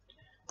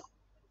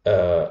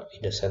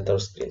in the center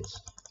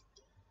screens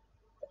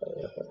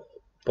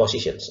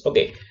positions.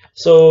 Okay,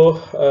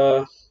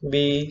 so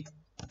we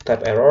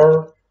type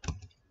error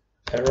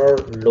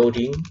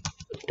loading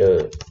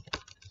the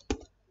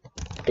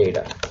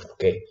data.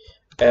 Okay,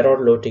 error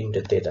loading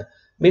the data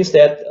means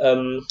that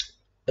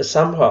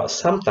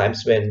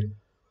sometimes when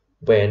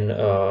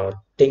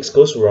things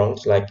goes wrong,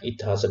 like it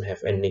doesn't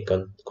have any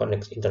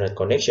internet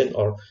connection,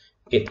 or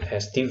it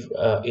has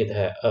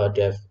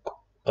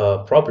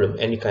problem,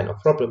 any kind of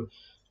problem,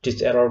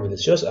 this error will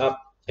shows up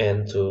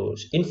and to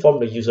inform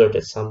the user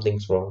that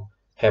something's wrong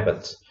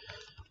happens.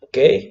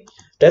 Okay,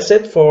 That's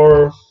it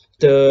for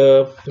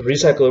the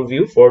recycle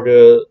view for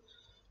the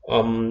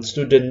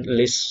student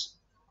list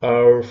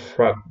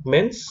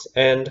fragments.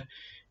 And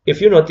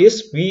if you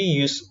notice, we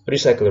use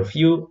recycler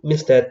view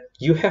means that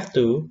you have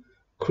to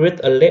create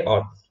a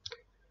layout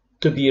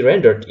to be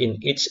rendered in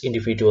each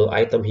individual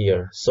item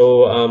here.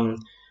 So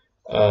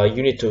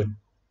you need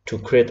to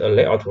create a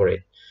layout for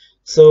it.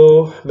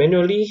 So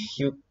manually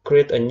you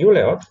create a new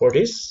layout for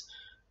this.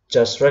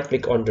 Just right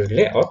click on the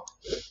layout,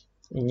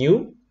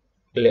 new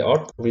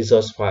layout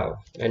resource file,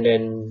 and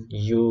then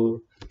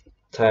you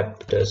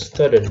type the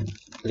student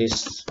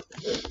list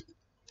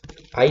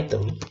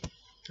item.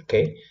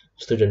 Okay,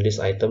 student list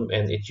item,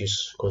 and it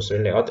use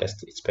constraint layout as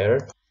its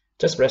parent.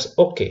 Just press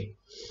OK.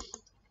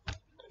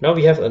 Now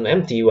we have an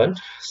empty one,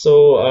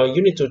 so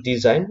you need to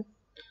design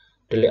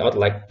the layout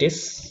like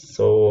this.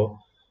 So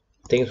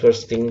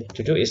first thing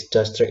to do is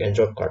just drag and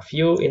drop card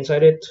view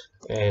inside it,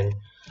 and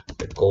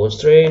the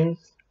constraint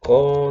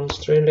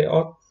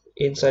layout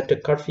inside the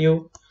card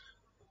view.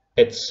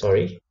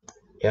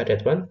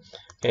 That one,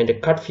 and the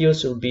card view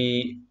should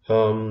be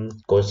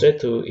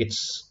constraint to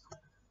its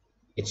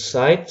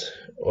side.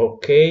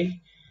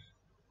 Okay,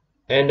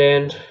 and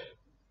then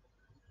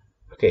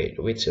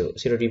with 0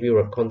 dB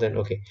wrap content.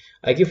 Okay,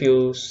 I give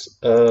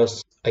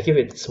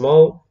it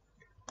small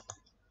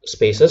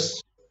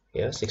spaces,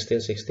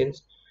 16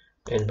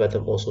 and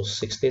bottom also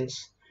 16,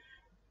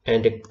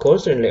 and the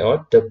constraint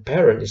layout, the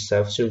parent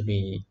itself should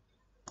be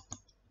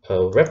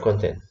wrap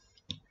content.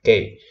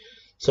 Okay,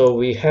 so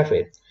we have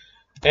it,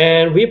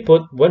 and we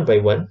put one by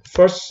one.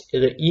 First,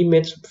 the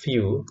image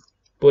view,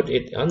 put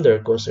it under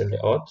constraint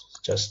layout.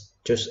 Just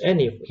choose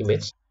any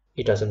image,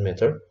 it doesn't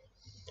matter.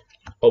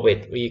 Oh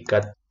wait, we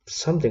got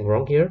something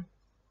wrong here.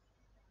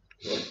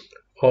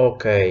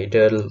 Okay,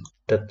 the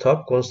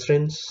top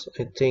constraints,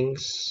 I think.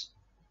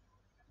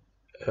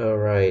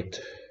 Right,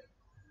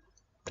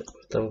 the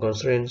bottom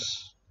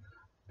constraints,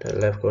 the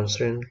left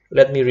constraint.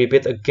 Let me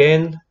repeat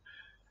again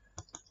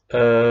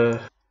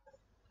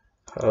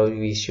how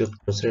we should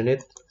constrain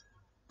it.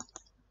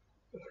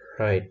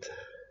 Right,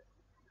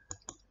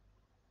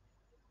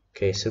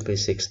 okay, should be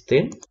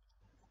 16,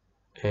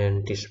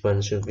 and this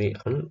one should be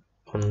on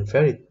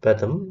very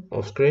bottom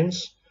of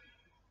screens.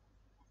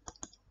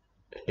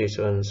 This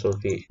one should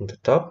be in the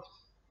top.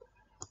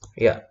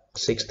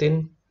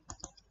 16.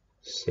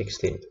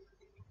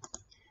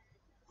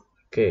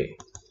 Okay,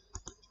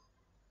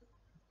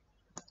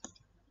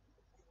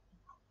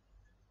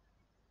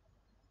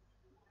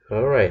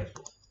 all right.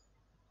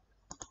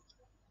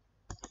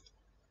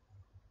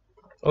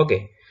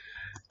 Okay,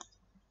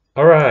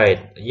 all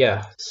right.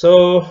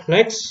 So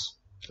next,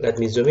 let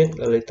me zoom in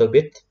a little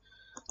bit.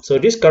 So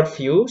this card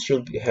view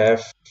should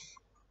have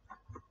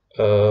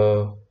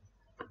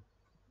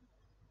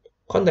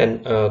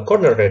content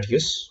corner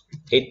radius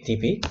 8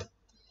 dB,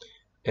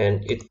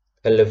 and it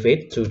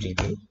elevate 2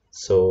 dB.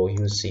 So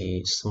you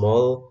see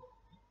small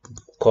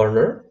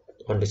corner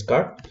on this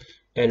card,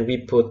 and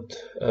we put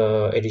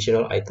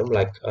additional item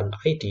like an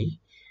ID,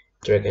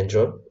 drag and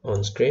drop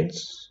on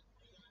screens,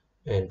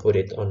 and put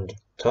it on the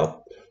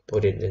top,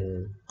 put it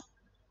in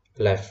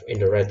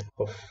the right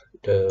of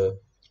the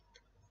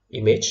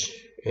image,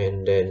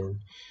 and then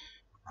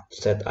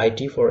set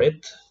ID for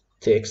it,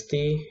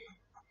 txt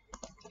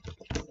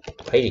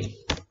ID.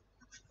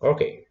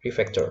 Okay,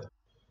 refactor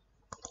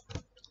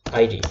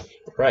ID,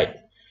 right,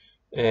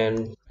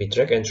 and we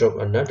drag and drop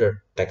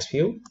another text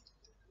view,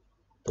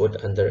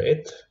 put under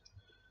it,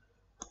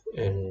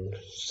 and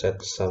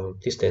set some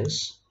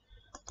distance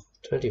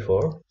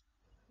 24.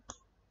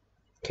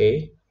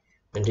 Okay,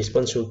 and this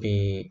one should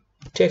be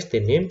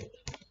txt name,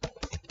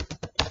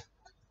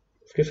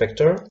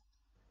 refactor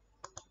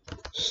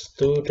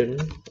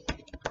student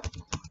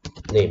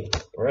name.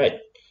 Right,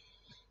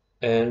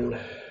 and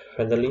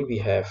finally we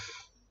have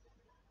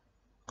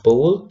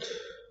bold.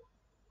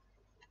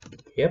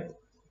 Yep,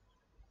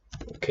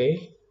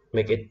 okay,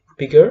 make it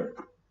bigger,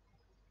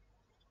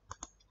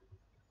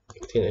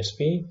 15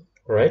 sp.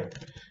 Right,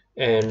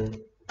 and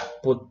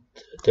put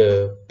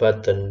the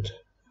button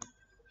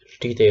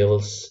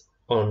details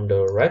on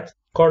the right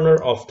corner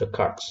of the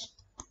cards.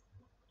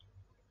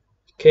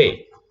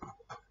 Okay,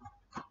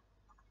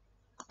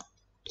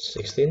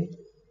 16.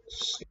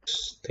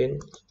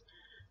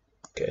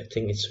 Okay, I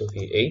think it should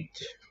be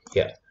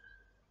 8.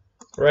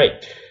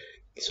 Right,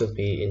 it should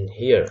be in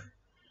here,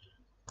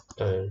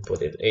 and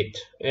put it 8,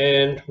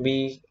 and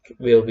we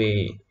will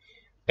be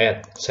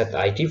set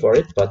ID for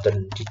it,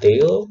 button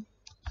detail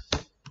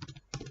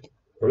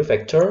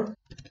refactor.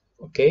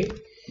 Okay,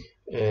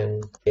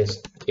 and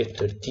it's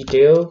to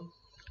detail.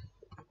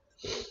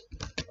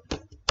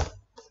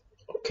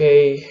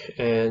 Okay,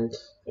 and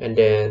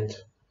then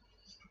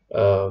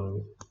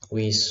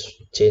we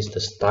change the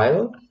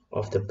style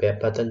of the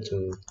button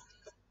to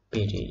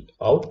be the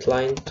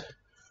outlined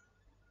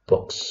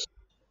box.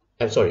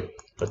 I'm sorry,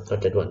 not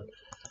that one.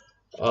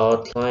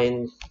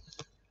 Outline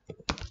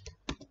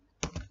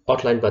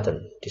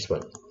button, this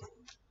one.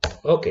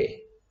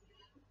 Okay,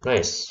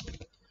 nice.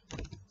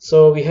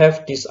 So we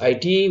have this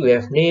ID, we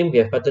have name, we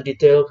have button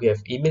detail, we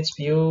have image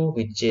view,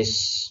 which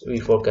is we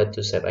forgot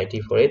to set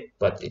ID for it,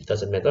 but it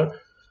doesn't matter.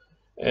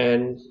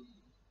 And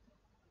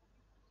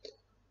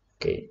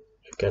okay,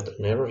 I got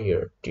an error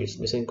here. This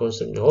missing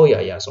constant. Oh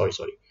yeah, sorry.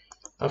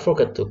 I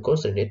forgot to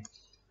constrain it.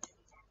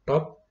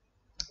 Top,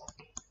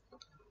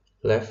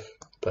 left,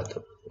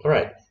 bottom. All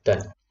right,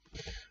 done.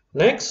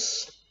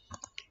 Next,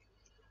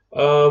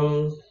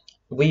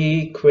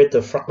 we create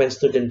the fragment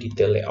student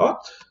detail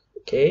layout.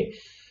 Okay,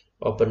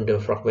 open the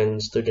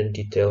fragment student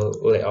detail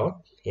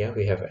layout. Yeah,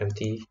 we have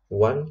empty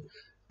one.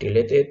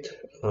 Delete it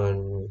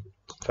and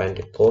find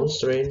the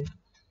constraint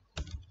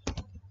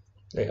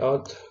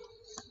layout,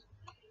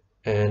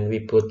 and we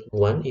put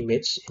one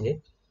image in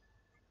it.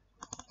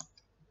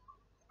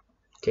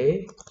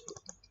 Okay,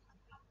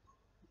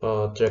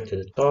 drag to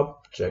the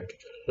top, drag to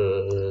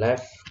the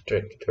left,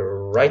 drag to the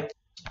right,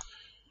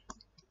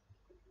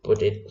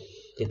 put it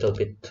little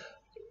bit,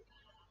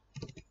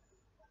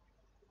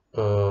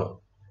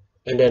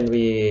 and then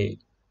we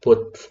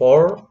put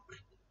 4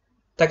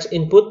 text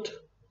input.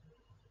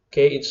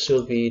 Okay, it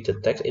should be the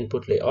text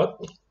input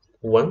layout.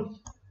 1,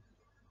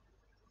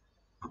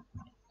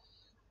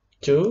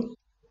 2,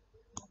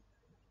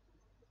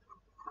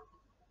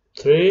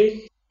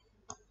 3,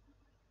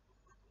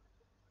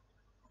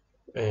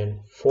 and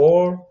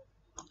 4,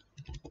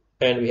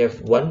 and we have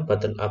one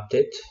button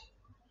update.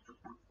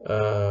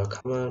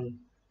 Come on,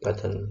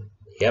 button.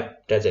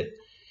 Yep, that's it.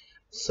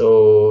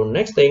 So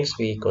next things,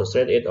 we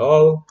constrain it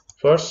all.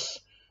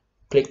 First,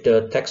 click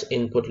the text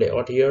input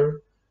layout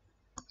here,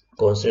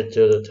 constrain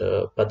to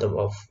the bottom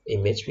of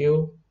image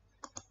view,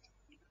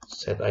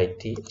 set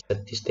ID,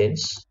 set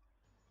distance.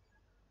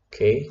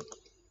 Okay,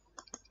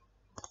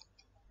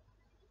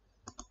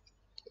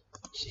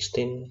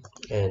 16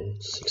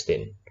 and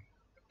 16.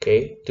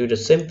 Okay, do the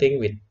same thing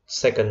with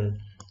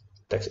second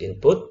text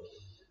input.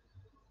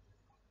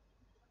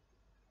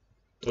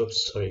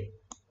 Oops, sorry.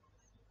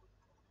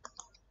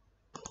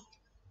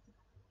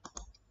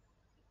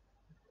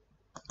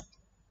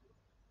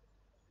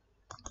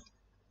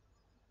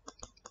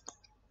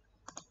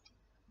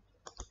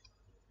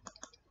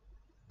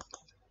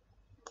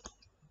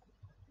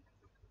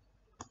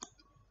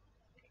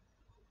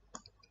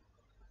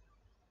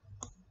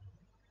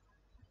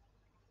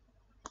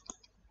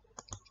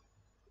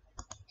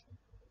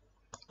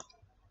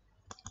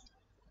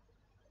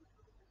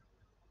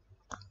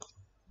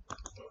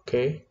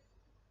 Okay,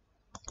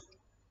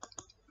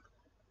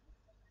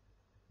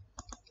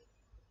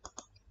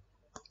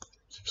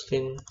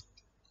 sixteen,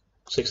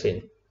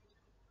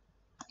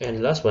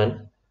 and last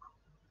one,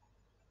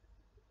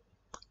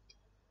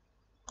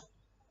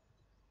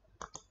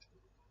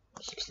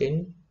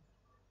 16,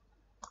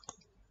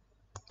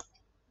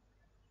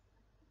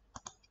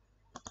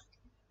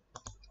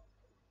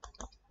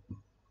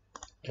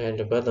 and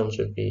the bottom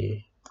should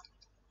be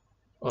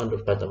on the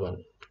bottom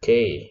one.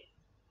 Okay,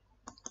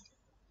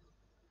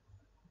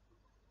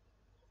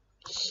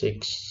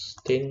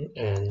 16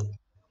 and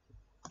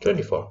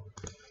 24.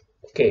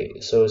 Okay,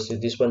 so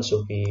this one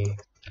should be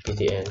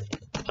btn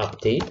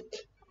update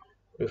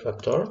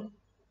refactor,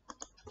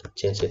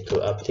 change it to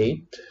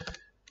update.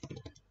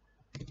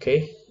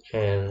 Okay,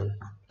 and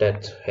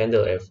that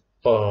handle f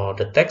or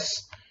the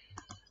text.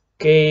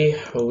 Okay,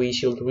 we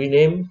should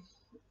rename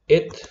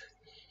it.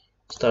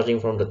 Starting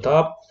from the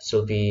top,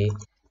 should be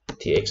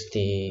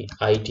txt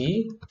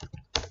id.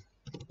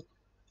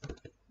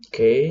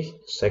 Okay,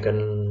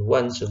 second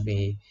one should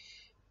be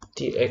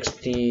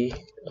txt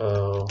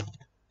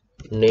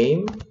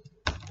name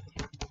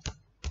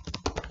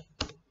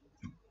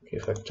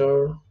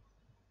refactor.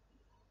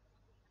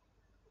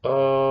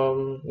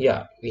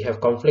 Yeah, we have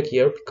conflict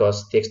here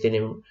because txt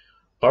name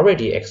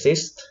already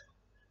exists,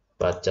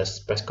 but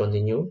just press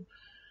continue.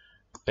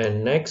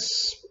 And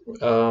next, we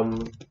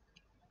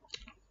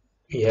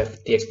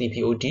have txt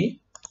pod.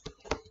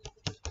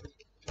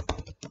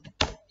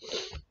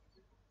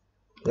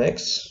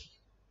 Next,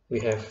 we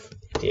have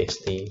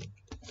txt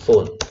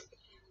phone.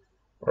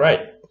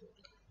 Right,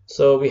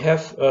 so we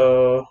have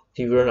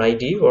viewer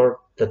ID or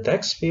the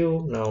text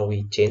view. Now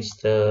we change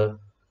the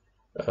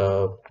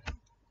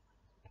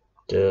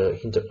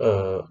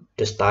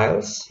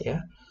styles.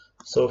 Yeah,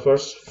 so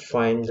first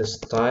find the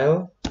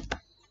style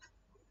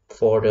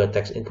for the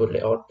text input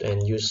layout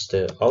and use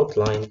the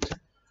outlined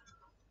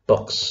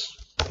box.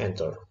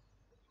 Enter,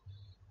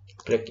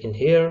 click in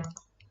here,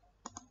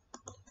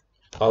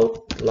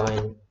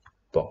 outline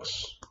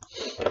box,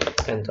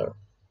 enter.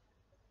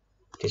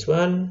 This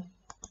one,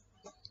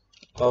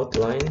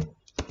 outline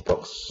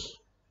box,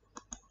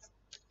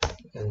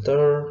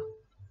 enter.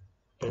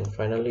 And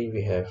finally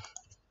we have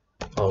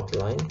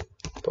outline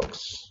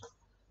box,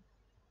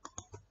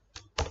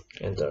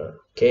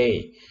 enter.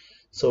 Okay,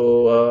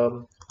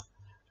 so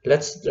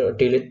let's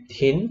delete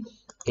hint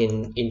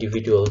in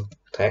individual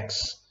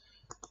text.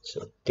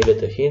 So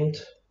delete the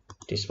hint.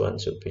 This one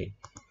should be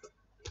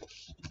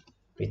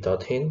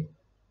without hint,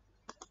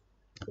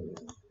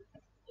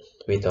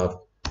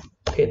 without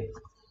hint.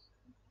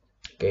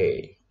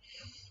 Okay,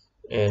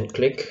 and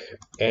click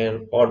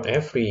and on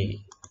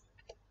every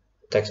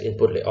text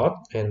input layout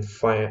and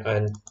find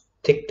and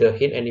take the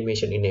hint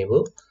animation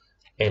enable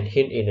and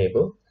hint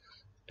enable,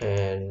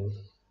 and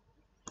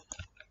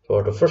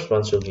for the first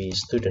one should be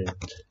student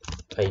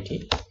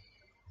ID,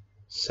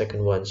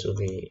 second one should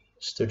be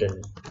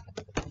student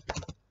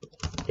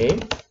name,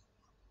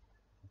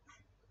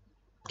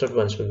 third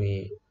one should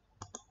be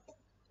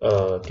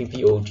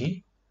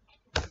TPOG,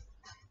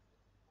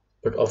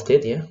 birth of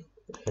date, yeah,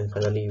 and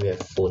finally we have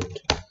font.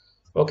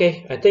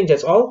 Okay, I think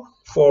that's all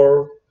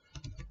for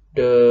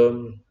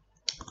the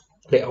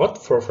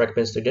layout for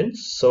fragment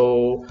students.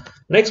 So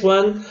next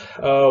one,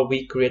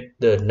 we create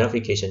the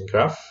navigation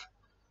graph.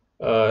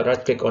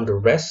 Right click on the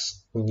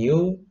rest,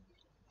 new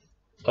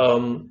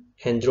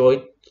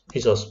Android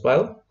resource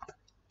file,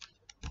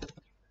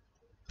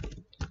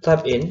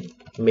 type in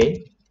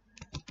main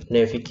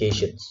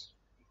navigations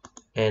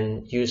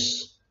and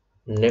use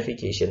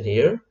navigation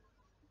here,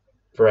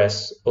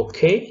 press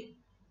OK.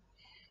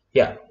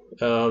 Yeah,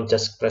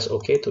 just press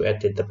OK to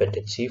add the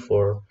dependency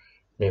for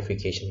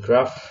navigation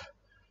graph,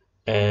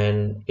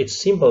 and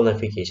it's simple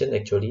navigation.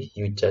 Actually,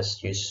 you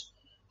just use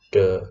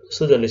the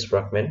student list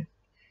fragment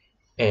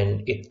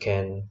and it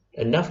can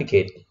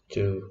navigate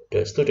to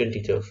the student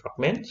detail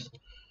fragments.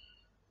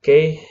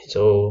 Okay,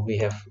 so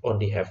we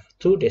only have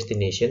two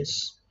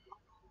destinations,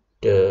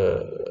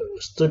 the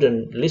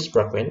student list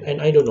fragment,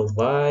 and I don't know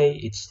why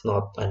it's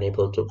not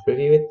unable to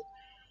preview it.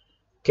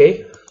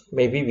 Okay,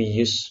 maybe we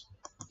use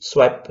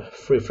swipe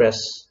refresh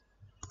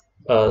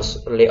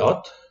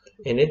layout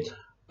in it,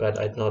 but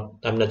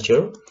I'm not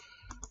sure.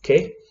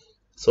 Okay,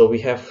 so we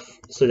have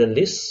student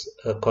list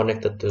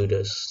connected to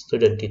the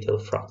student detail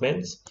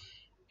fragments,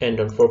 and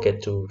don't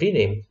forget to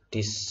rename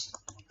this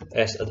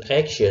as an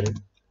action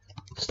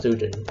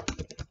student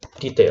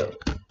detail.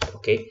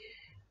 Okay,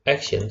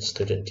 action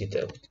student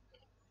detail.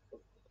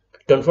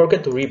 Don't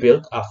forget to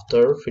rebuild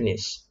after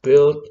finish.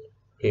 Build,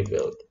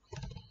 rebuild.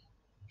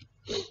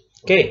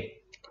 Okay,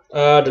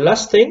 the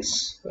last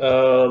things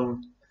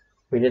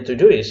we need to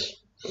do is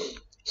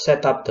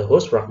set up the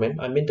host fragment.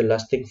 I mean the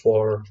last thing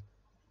for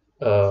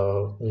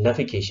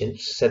navigation,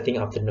 setting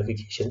up the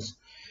navigations.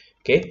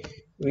 Okay,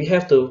 we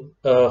have to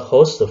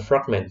host the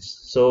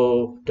fragments.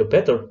 So the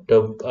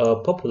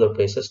popular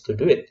places to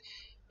do it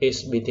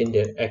is within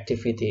the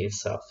activity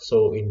itself.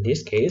 So in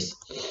this case,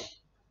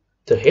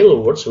 the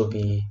hello words will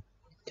be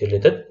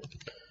deleted,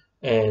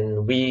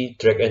 and we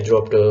drag and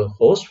drop the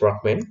host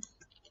fragment,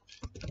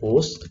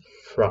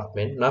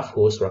 nav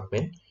host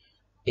fragment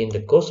in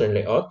the constant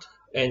layout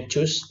and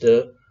choose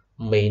the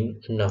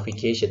main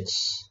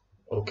navigations.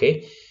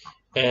 Okay,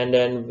 and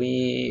then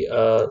we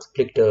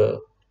click the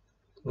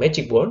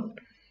magic wand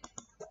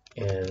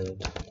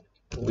and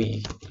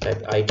we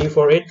type ID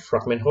for it,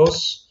 fragment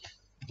host,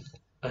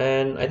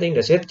 and I think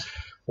that's it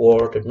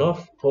for the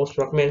nav host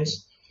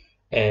fragments.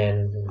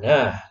 And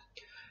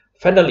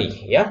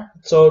finally, yeah,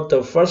 so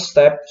the first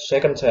step,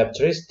 second step,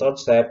 third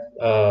step,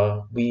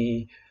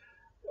 we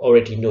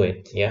already know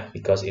it, yeah,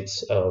 because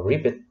it's a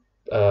repeat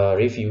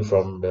review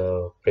from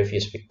the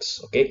previous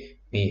weeks. Okay,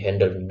 we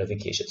handle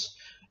navigations,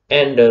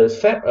 and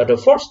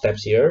the fourth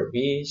steps here,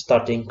 we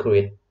starting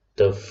create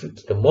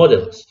the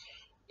models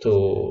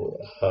to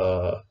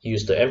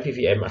use the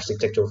MVVM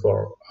architecture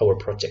for our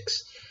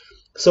projects.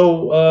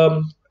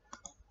 So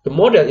the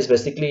model is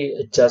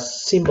basically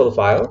just simple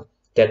file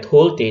that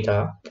hold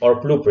data or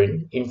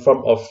blueprint in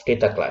form of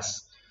data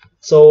class.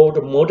 So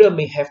the model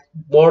may have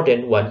more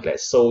than one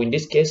class. So in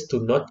this case,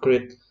 do not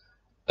create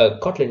a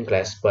Kotlin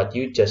class, but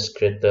you just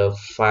create the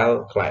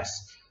file class.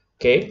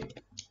 Okay,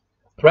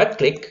 right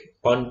click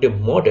on the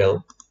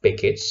model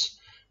package,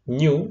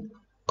 new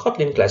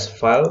Kotlin class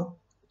file,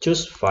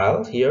 choose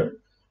file here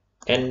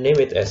and name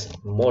it as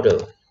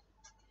model,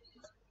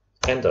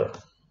 enter.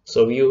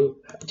 So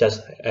you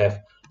just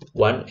have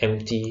one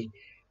empty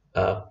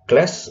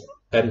class,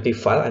 empty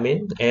file, I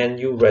mean, and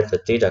you write the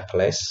data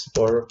class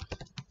for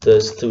the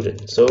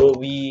student. So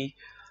we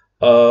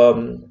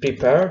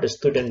prepare the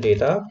student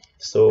data,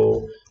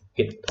 so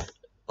it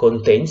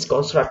contains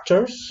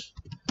constructors.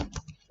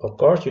 Of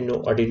course, you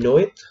already know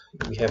it.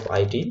 We have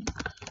ID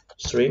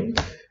string,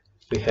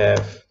 we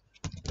have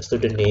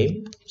student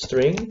name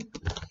string,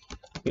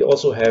 we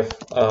also have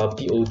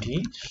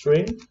POD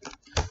string,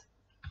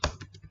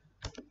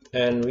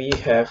 and we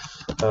have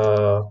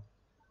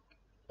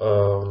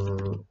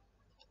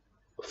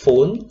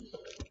phone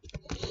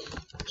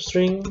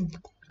string,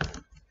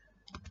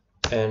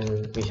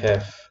 and we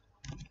have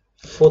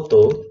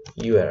photo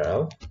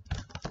URL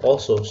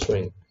also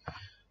string.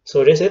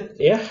 So that's it.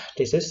 Yeah,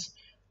 this is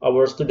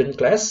our student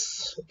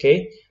class.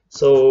 Okay,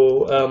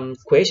 so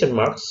question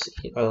marks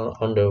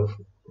on the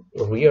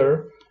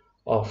rear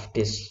of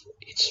this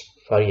each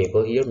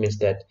variable here means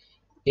that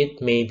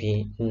it may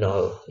be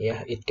null.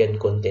 Yeah, it can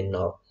contain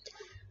null.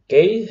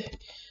 Okay,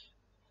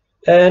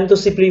 and to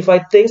simplify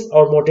things,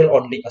 our model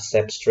only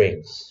accepts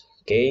strings.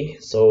 Okay,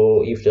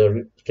 so if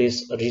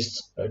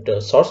the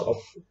source of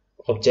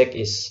object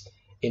is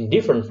in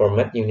different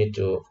format, you need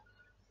to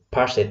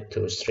parse it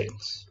to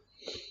strings.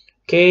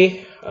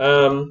 Okay,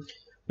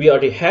 we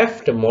already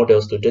have the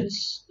model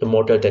students, the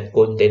model that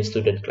contains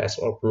student class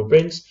or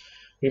blueprints.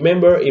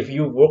 Remember, if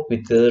you work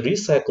with the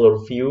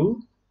recycler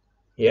view,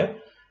 yeah,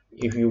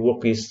 if you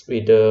work with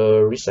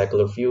the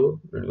recycler view,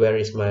 where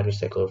is my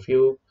recycler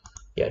view?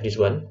 Yeah, this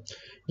one.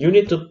 You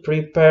need to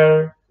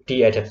prepare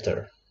the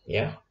adapter,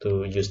 yeah,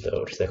 to use the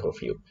recycler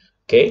view.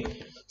 Okay,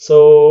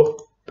 so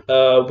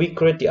we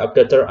create the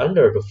adapter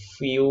under the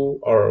view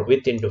or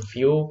within the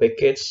view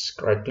package.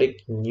 Right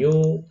click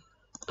new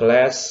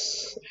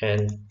class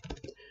and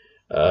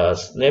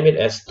name it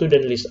as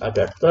student list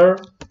adapter.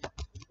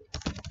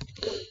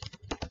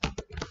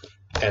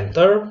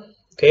 Enter.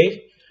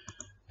 Okay,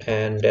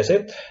 and that's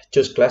it.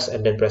 Choose class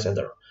and then press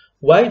enter.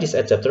 Why this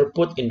adapter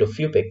put in the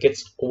view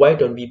package? Why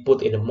don't we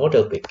put in the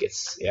model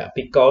package? Yeah,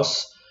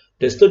 because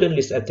the student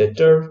list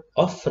adapter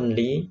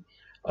oftenly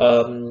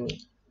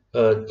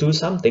do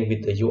something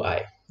with the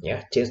UI.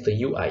 Yeah, change the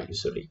UI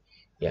usually.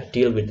 Yeah,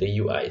 deal with the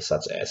UI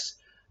such as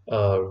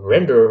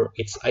render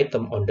its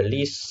item on the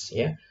list.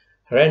 Yeah,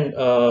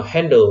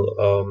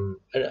 handle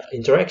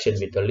interaction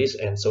with the list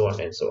and so on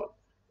and so on.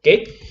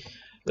 Okay,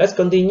 let's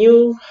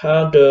continue.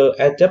 The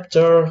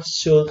adapter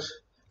should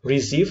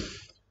receive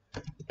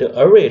the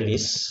array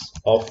list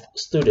of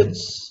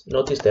students.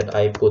 Notice that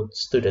I put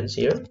students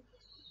here,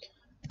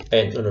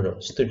 and no,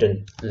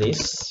 student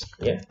list.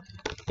 Yeah,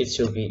 it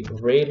should be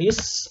array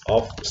list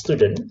of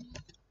student.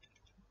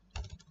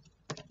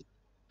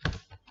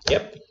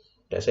 Yep,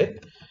 that's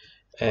it.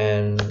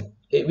 And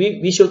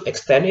we should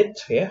extend it.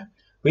 Yeah,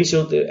 we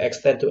should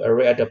extend to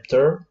array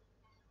adapter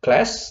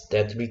class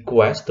that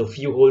requires the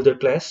view holder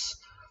class.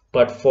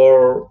 But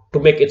to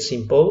make it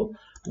simple,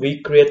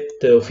 we create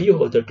the view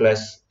holder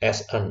class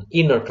as an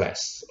inner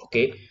class.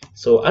 Okay,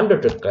 so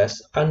under the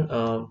class and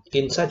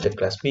inside the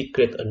class, we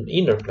create an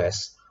inner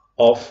class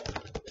of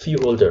view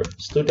holder,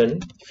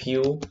 student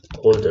view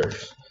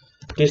holders.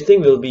 This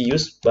thing will be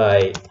used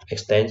by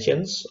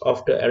extensions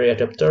of the array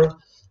adapter.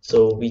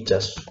 So we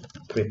just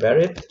prepare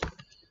it,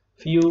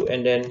 view,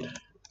 and then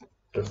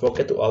don't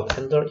forget to alt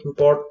enter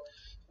import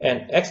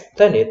and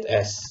extend it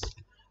as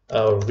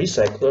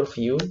recycler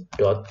view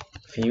dot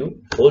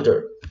view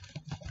holder.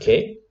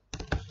 Okay,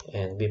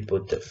 and we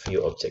put the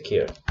view object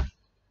here.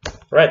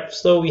 Right,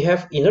 so we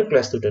have inner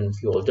class student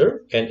view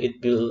holder, and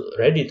it will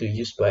ready to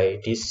use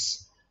by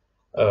this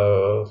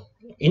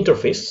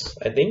interface,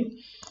 I think.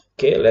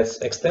 Okay, let's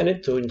extend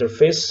it to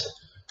interface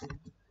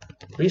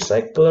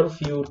recycler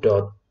view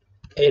dot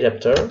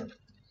adapter,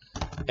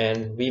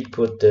 and we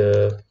put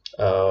the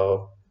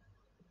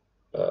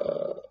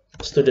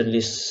student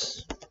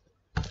list,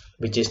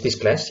 which is this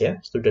class. Yeah,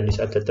 student list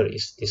adapter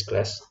is this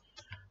class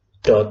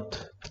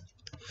dot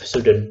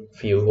student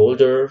view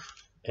holder,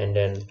 and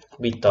then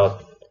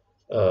without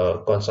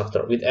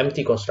constructor, with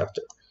empty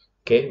constructor.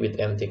 Okay, with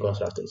empty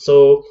constructor.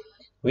 So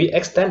we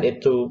extend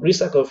it to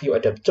recycle view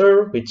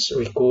adapter, which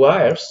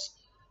requires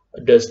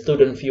the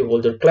student view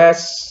holder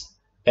class.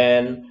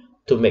 And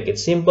to make it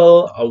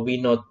simple, we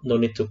no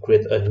need to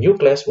create a new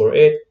class for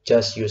it,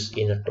 just use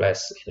inner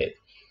class in it.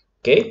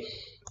 Okay,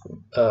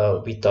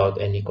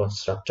 without any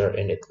constructor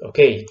in it.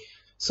 Okay,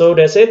 so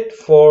that's it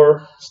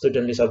for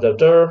student list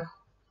adapter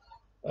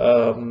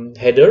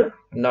header.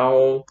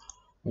 Now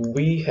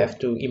we have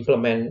to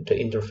implement the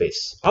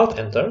interface. Alt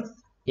enter,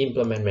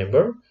 implement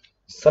member,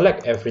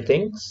 select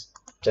everything,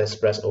 just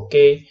press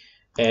OK,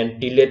 and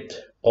delete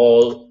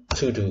all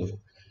to do.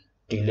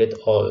 Delete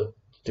all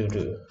to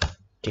do.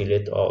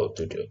 Delete all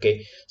to do.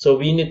 Okay, so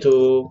we need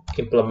to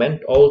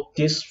implement all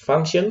these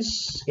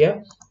functions. Yeah,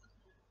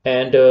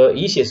 and the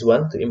easiest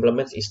one to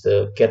implement is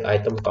the get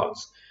item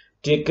counts.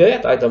 The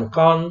get item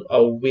count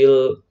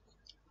will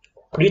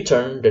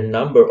return the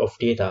number of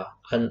data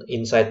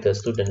inside the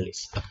student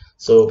list.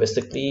 So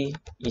basically,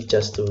 it's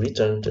just to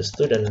return the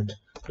student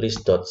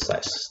list dot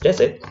size. That's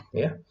it.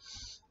 Yeah.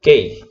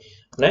 Okay.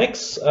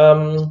 Next,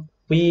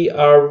 we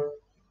are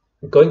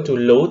going to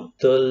load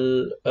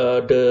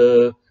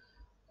the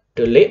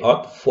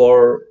layout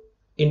for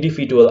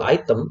individual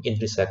item in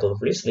recycle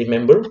list.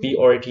 Remember, we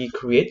already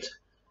create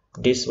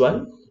this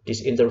one,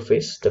 this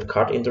interface, the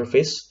card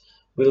interface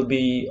will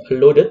be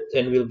loaded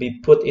and will be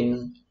put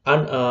in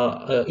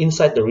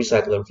inside the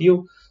recycler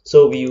view.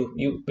 So we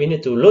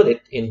need to load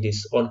it in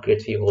this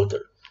onCreate view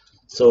holder.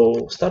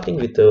 So starting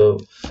with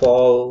the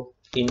fall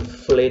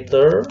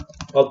inflator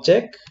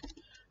object,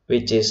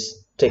 which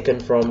is taken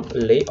from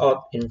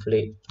layout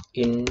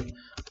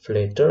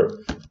inflator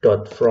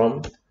dot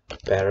from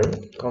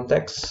parent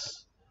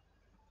context.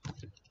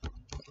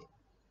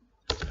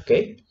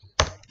 Okay,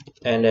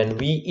 and then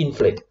we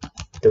inflate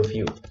the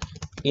view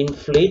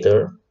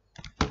inflator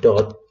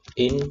dot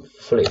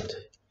inflate,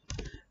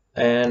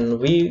 and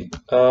we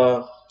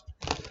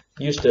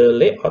use the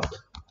layout,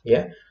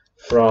 yeah,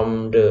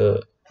 from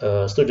the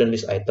student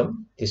list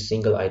item, this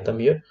single item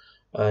here,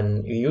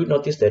 and you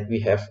notice that we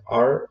have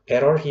our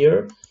error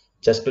here.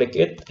 Just click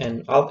it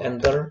and alt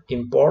enter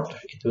import,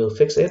 it will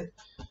fix it.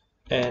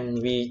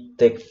 And we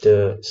take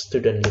the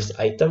student list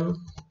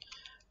item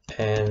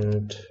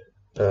and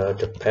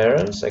the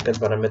parent second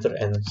parameter,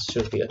 and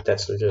should be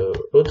attached to the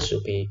root,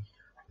 should be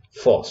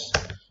false.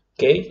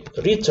 Okay,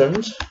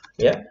 returned,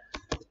 yeah,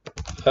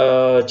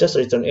 just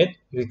return it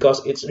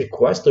because it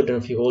requires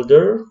student view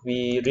holder.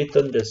 We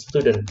return the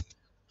student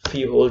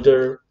view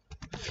holder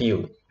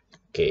view.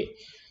 Okay,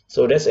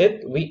 so that's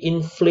it. We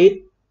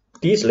inflate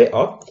this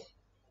layout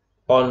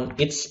on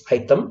its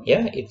item,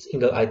 yeah, its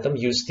single item.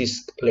 Use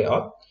this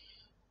layout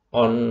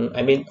on,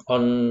 I mean,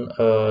 on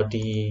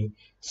the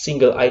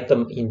single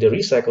item in the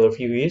recycler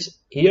view. Is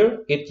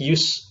here it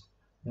use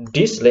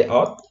this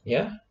layout,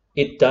 yeah,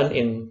 it done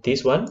in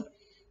this one.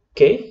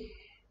 Okay,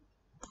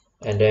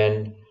 and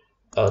then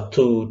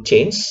to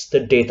change the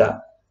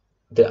data,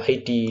 the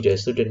ID, the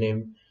student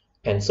name,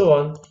 and so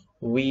on,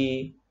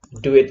 we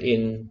do it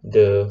in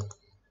the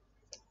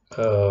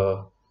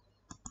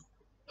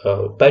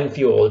bind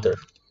view holder.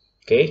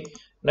 Okay,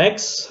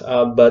 next,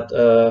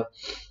 bind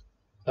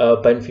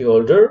view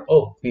holder.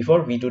 Oh,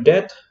 before we do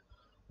that,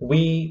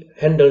 we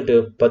handle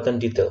the button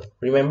detail.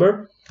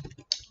 Remember,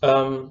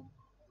 oh,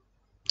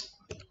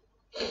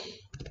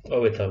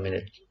 wait a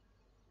minute.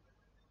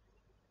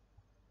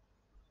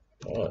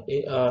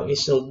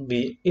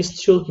 It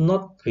should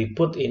not be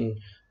put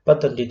in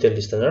button detail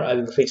listener. I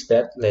will fix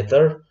that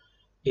later.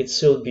 It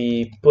should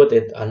be put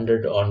it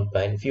under the on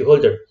bind view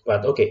holder,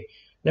 but okay,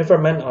 never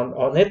mind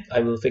on it. I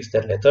will fix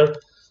that later.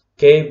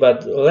 Okay,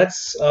 but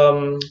let's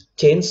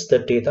change the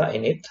data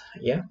in it.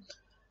 Yeah,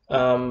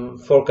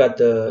 forgot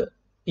the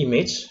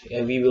image,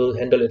 and we will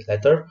handle it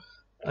later.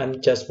 I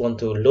just want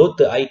to load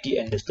the ID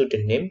and the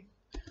student name.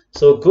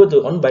 So go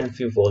to on bind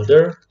view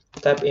folder,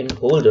 type in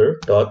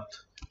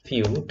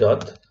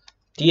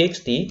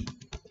holder.view.txt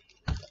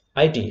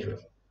ID.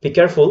 Be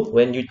careful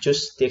when you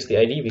choose txt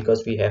ID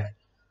because we have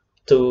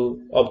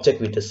two objects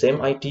with the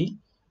same ID,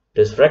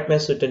 the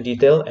fragment student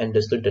detail and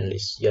the student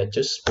list. Yeah,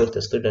 just put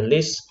the student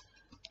list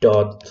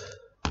dot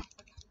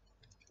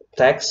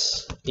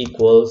text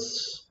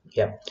equals,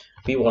 yeah,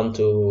 we want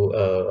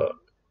to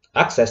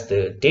access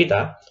the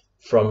data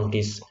from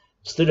this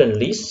student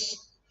list.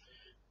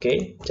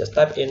 Okay, just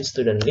type in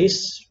student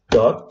list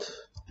dot,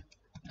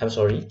 I'm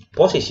sorry,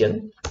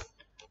 position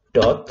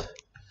dot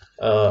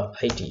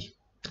ID.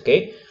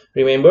 Okay,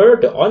 remember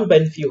the on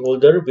bind view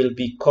holder will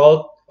be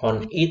called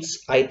on each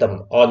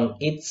item, on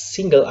each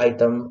single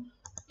item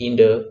in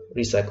the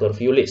recycler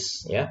view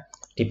list. Yeah,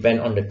 depend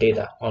on the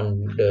data,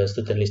 on the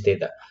student list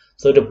data.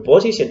 So the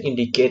position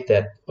indicate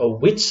that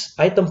which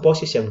item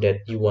position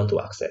that you want to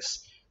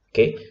access.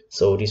 Okay,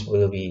 so this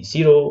will be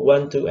 0,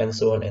 1, 2, and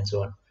so on and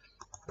so on.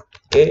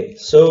 Okay,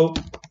 so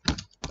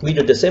we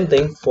do the same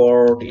thing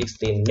for the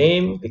txt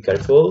name. Be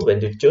careful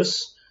when you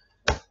choose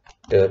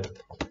the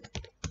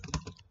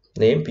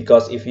name,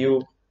 because if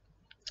you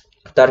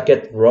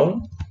target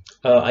wrong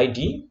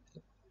ID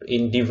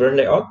in different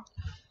layout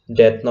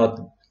that not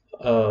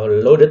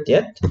loaded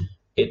yet,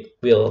 it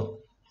will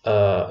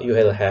you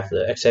will have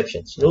the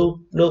exceptions,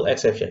 null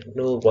exception,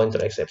 null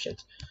pointer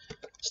exceptions.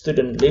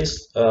 Student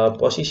list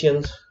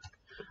position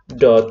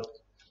dot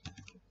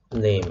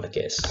name, I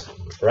guess,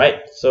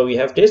 right? So we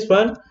have this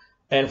one,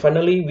 and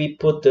finally we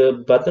put the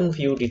button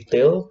view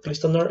detail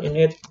listener in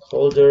it,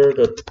 holder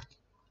dot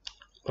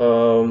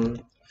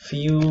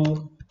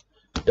view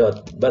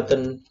dot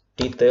button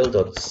detail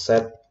dot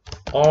set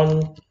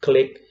on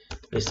click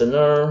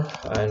listener,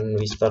 and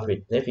we start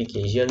with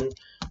navigation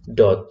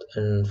dot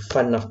and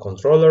fun nav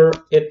controller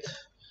it,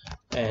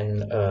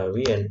 and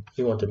we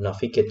want to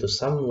navigate to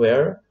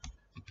somewhere,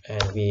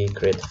 and we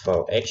create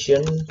file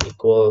action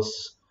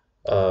equals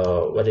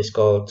what is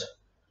called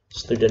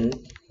student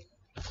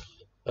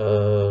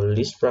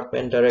list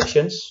fragment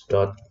directions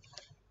dot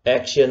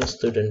action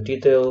student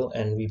detail,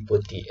 and we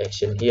put the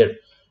action here.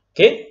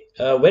 Okay,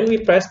 when we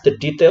press the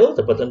detail,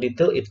 the button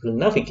detail, it will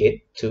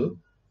navigate to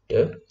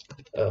the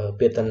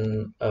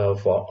button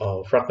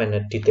for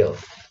fragmented detail.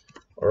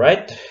 All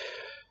right,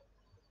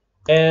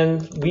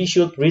 and we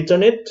should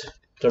return it.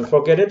 Don't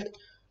forget it.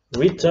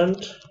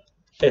 Returned.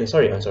 And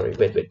sorry, I'm sorry.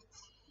 Wait.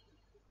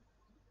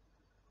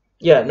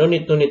 Yeah, no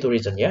need to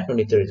return. Yeah, no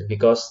need to return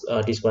because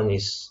this one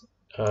is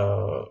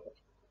on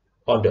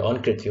the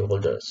on-grid view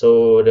holder.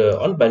 So the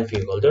on-bind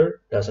view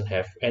holder doesn't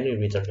have any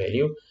return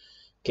value.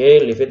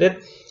 Okay, leave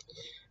it.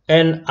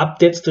 And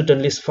update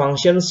student list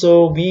function.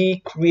 So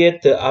we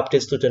create the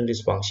update student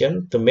list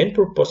function. The main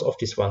purpose of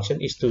this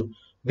function is to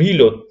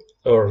reload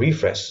or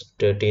refresh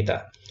the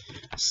data.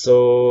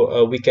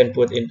 So we can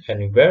put in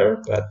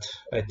anywhere, but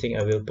I think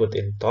I will put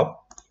in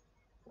top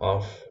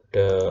of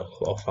the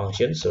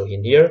function. So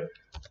in here,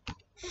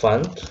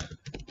 font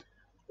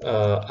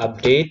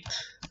update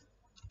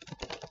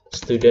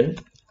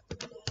student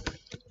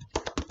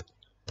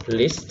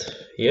list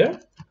here.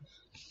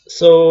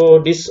 So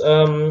this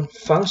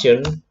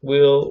function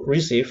will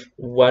receive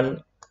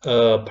one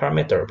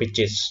parameter, which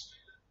is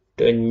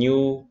the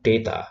new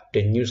data,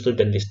 the new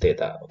student list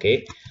data.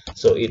 Okay,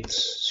 so it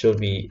should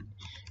be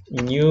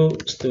new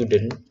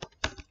student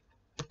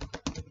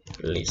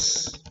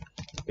list,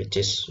 which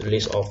is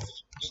list of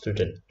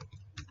student.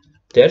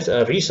 There's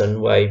a reason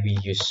why we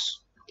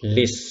use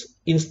list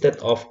instead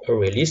of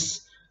array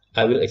list.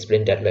 I will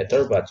explain that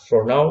later, but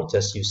for now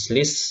just use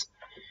list.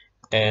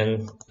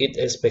 and it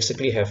is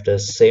basically have the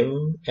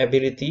same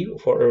ability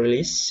for a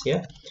release.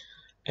 Yeah,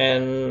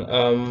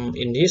 and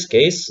in this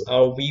case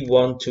we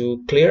want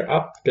to clear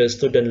up the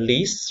student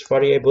list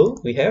variable.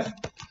 We have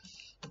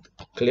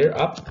clear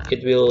up,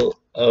 it will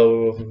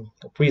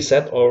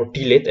reset or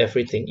delete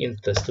everything in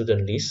the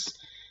student list,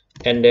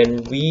 and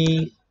then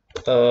we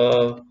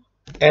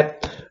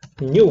add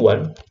new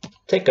one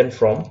taken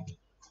from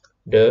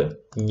the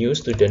new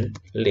student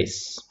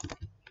list.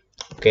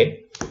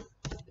 Okay,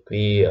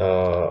 we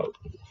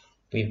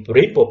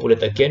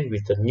repopulate again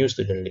with the new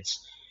student list,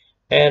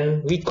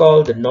 and we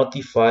call the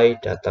notify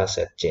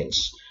dataset change.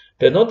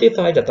 The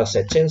notify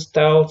dataset change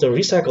tells the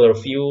recycler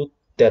view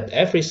that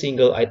every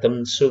single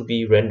item should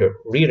be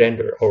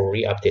re-rendered or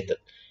re-updated.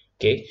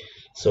 Okay,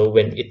 so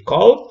when it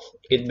called,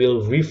 it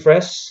will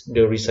refresh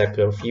the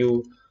recycler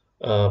view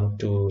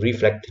to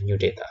reflect the new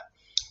data.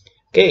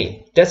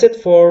 Okay, that's it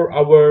for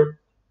our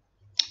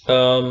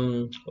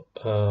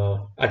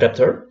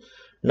adapter.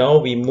 Now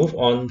we move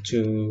on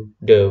to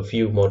the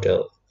view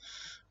model.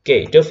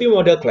 Okay, the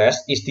ViewModel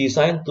class is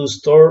designed to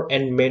store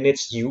and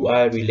manage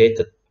UI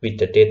related with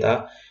the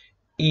data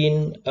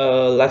in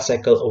a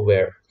lifecycle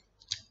aware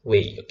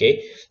way.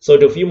 Okay, so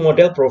the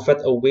ViewModel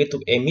provides a way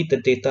to emit the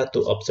data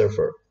to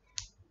observer.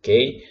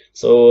 Okay,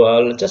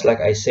 so just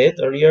like I said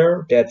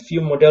earlier, that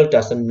ViewModel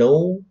doesn't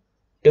know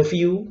the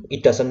view,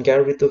 it doesn't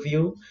care with the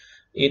view,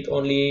 it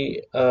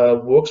only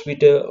works with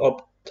the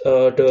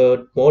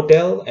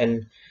model,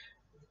 and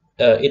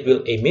it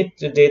will emit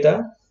the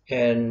data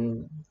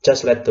and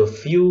just let the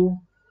view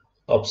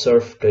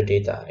observe the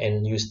data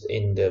and use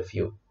in the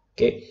view.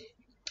 Okay,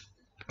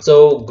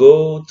 so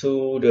go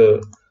to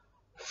the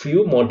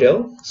view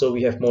model. So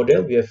we have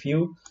model, we have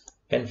view,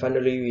 and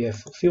finally we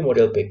have view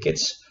model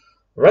package.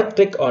 Right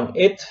click on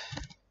it,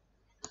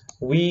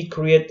 we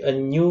create a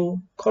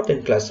new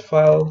content class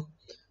file,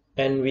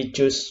 and we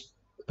choose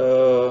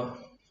oh,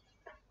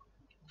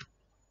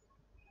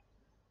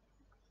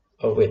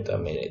 wait a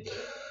minute,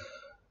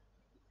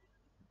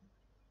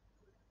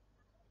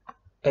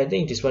 I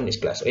think this one is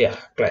class. Oh yeah,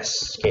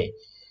 class. Okay,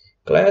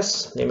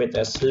 class, name it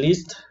as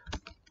list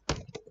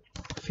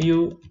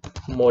view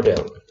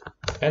model.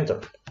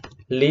 Enter.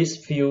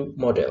 List view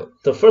model.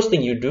 The first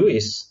thing you do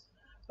is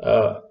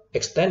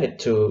extend it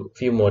to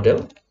view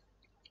model.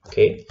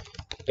 Okay,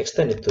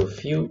 extend it to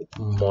view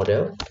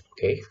model.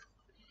 Okay,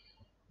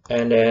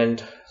 and then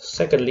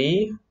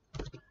secondly,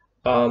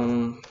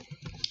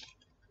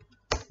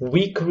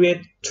 we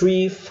create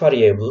 3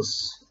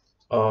 variables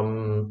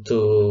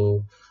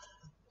to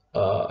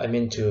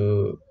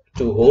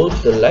to hold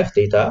the live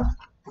data.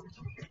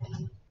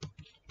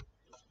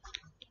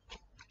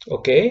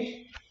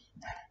 Okay,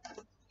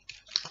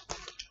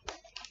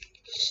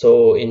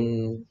 so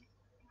in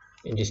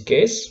this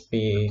case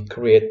we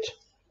create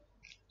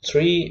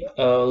 3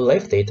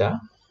 live data.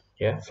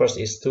 Yeah, first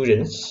is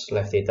students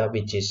live data,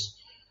 which is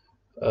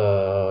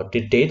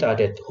the data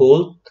that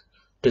hold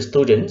the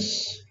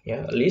students,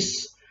 yeah,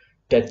 list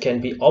that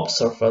can be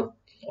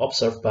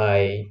observed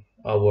by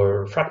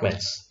our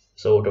fragments.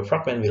 So the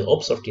fragment will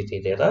observe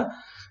the data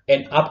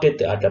and update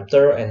the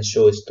adapter and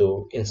show it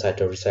to inside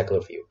the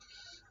recycler view.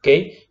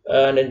 Okay,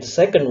 and then the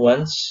second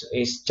one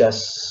is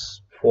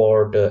just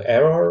for the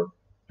error,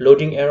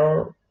 loading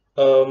error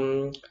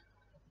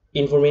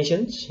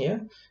informations. Yeah,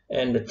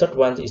 and the third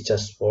one is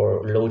just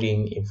for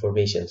loading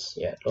informations.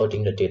 Yeah,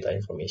 loading the data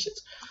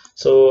informations.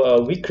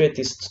 So we create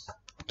these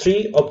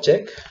 3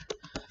 objects.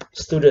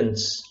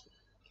 Students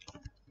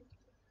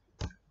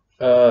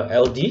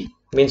LD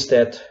means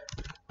that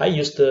I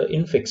use the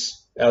infix.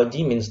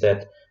 LD means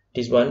that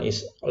this one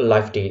is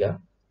live data,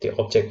 the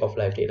object of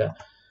live data,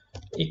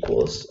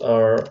 equals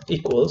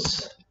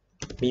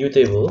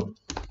mutable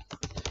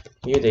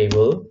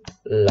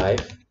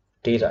live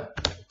data,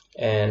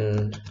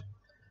 and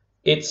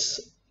it's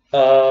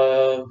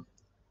a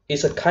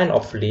kind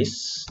of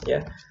list.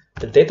 Yeah,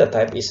 the data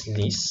type is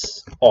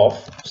list of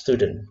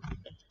student.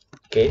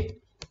 Okay,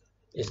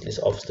 it's list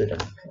of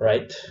student,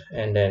 right?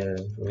 And then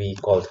we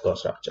call the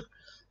constructor.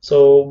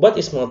 So what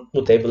is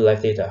mutable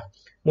live data?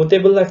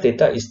 Mutable live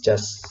data is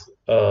just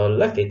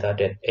live data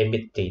that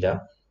emit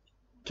data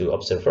to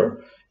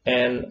observer,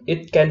 and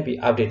it can be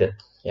updated.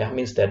 Yeah,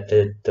 means that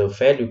the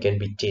value can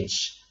be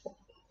changed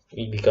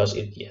because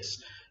it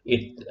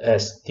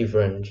has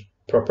different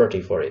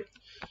property for it.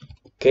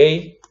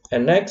 Okay,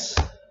 and next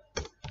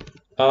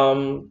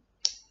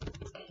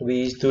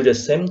we do the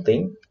same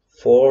thing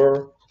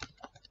for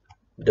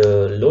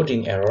the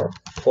loading error.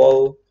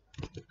 For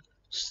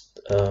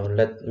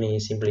let me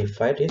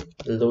simplify it.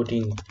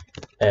 Loading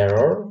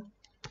error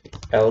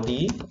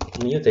LD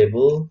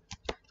mutable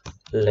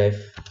live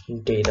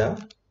data,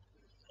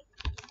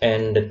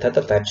 and the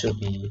data type should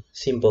be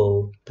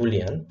simple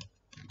boolean.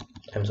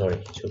 I'm sorry,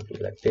 it should be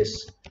like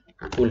this,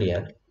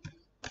 boolean.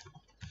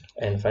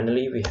 And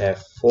finally we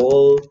have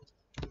full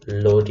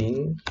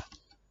loading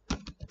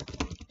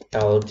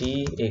LD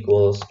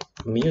equals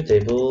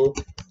mutable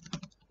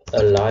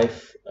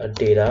live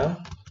data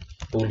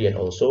boolean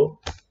also.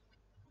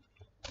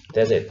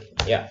 That's it.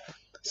 Yeah,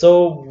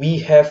 So we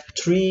have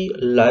 3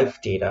 live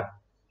data,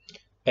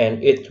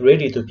 and it's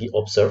ready to be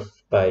observed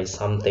by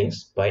some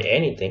things, by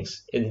any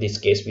things. In this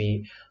case,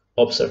 we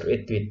observe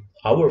it with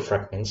our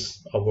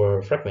fragments,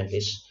 our fragment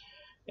list,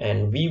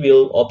 and we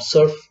will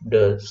observe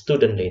the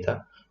student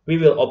data. We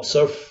will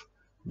observe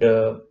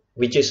the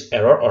which is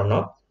error or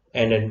not,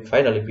 and then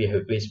finally we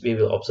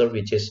will observe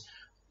which is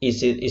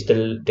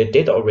the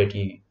data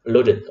already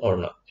loaded or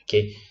not.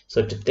 Okay,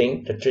 so the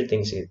 3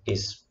 things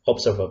is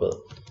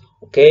observable.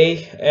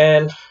 Okay,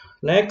 and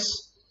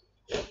next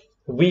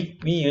we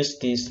use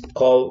these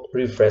call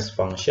refresh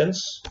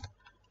functions.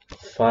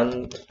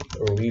 Fund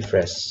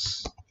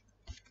refresh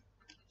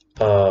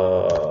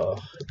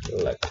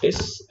like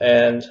this,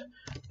 and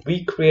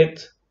we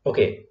create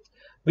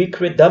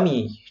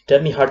dummy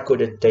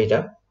hard-coded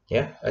data.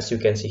 Yeah, as you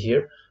can see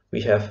here,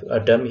 we have a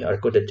dummy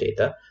hard-coded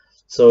data.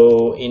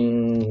 So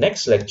in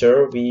next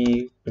lecture,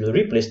 we will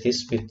replace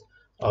this with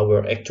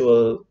our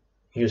actual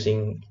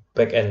using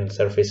backend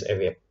service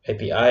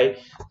API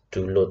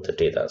to load the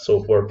data.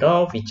 So for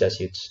now, we just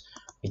need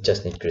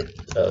create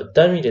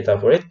dummy data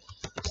for it.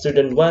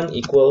 Student 1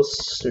 equals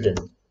student.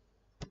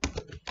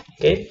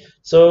 Okay,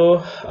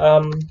 so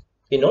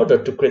in order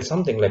to create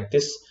something like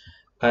this,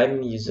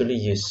 I'm usually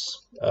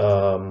use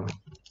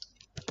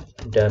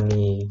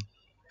dummy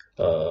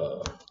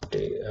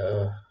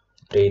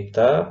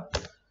data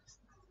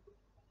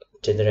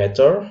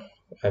generator.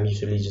 I'm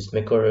usually use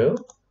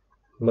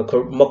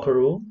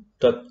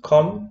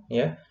Makaru.com,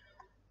 yeah,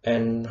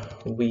 and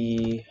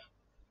we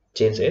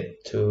change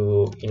it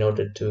to in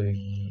order to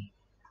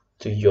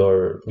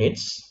your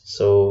needs.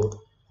 So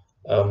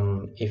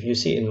if you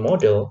see in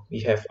model, we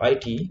have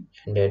ID,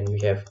 and then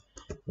we have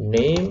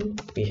name,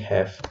 we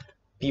have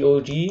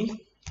POD,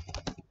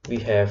 we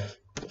have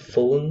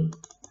phone,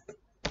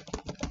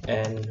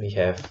 and we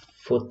have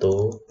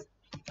photo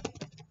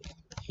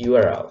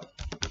URL.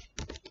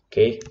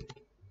 Okay,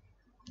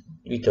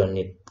 we don't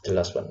need the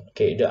last one.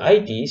 Okay, the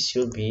ID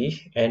should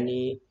be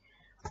any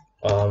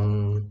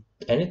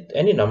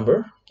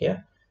number.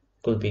 Yeah,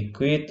 could be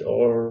quit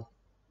or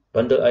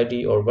bundle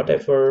ID or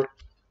whatever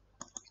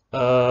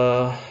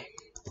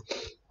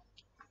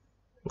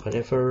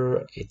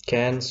whatever it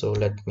can. So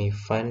let me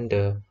find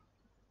the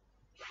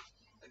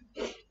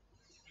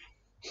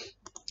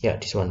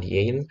this one, the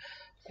AIN,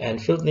 and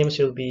field name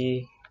should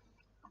be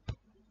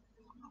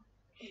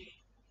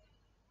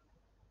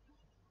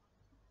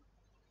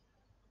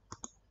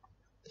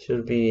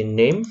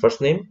name,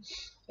 first name,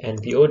 and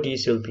BOD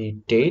should be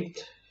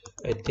date,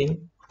 I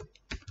think.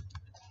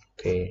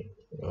 Okay,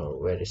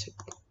 where is it?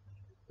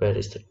 Where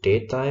is the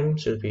date time?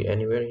 Should be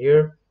anywhere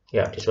here.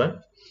 Yeah, this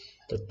one.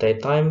 The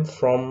date time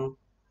from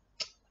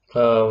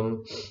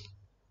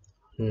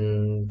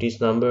this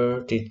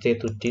number, this date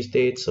to this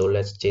date. So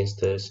let's change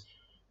the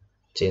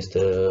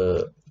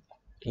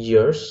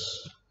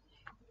years.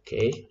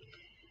 Okay,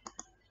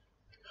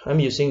 I'm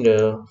using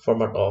the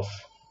format of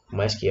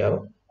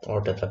MySQL or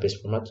database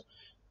format,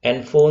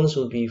 and phone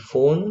should be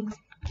phone.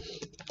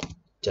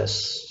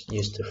 Just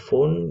use the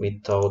phone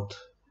without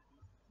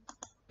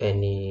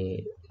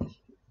any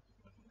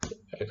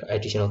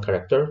additional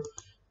character,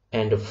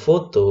 and the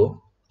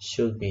photo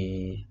should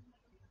be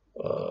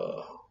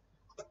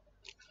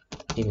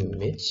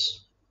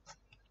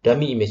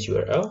dummy image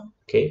URL.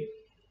 Okay,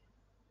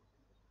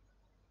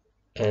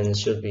 and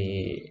should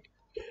be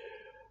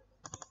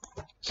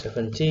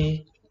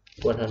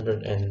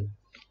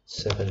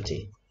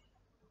 170.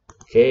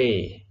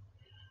 Okay,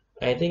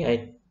 I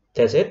think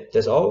that's it.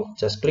 That's all.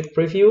 Just click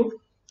preview,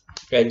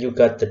 and you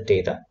got the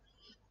data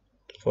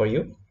for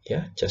you.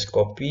 Yeah, just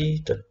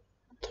copy the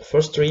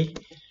first 3,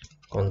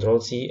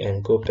 Control-C,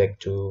 and go back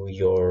to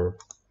your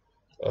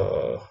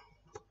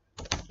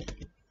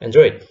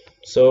Android.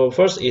 So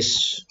first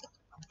is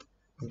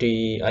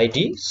the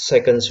ID,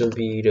 second should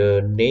be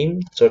the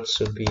name, third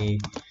should be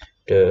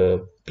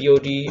the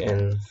POD,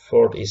 and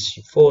fourth is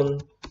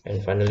phone,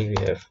 and finally we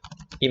have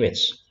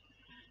image.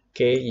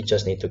 Okay, you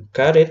just need to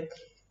cut it,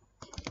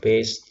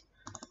 paste,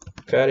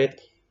 cut it,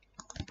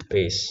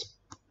 paste,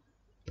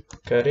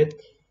 cut it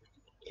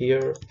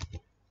here,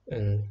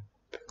 and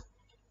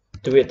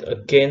do it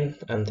again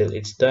until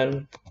it's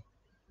done.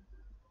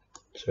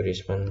 So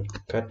this one,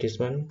 cut this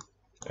one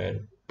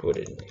and put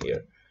it in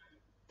here.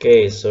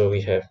 Okay, so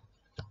we have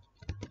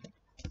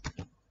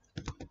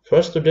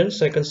first student,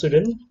 second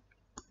student,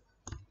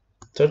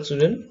 third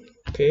student.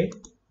 Okay,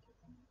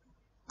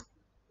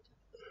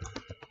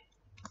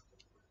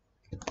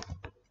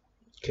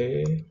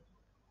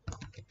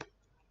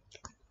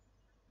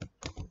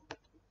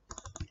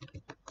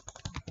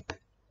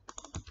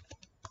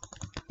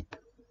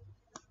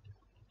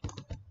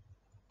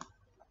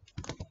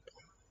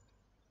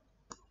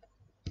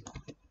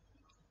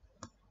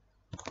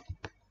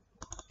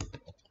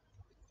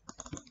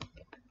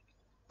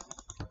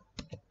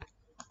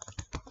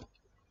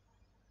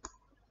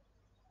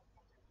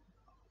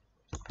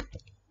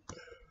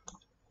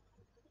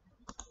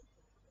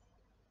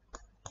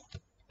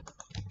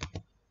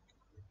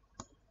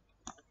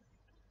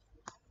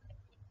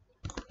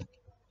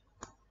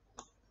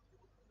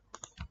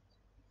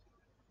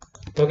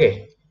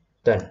 Okay,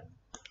 done.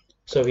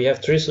 So we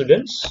have 3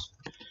 students,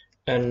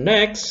 and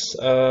next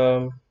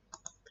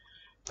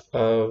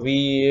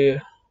we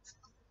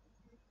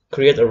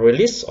create a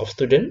release of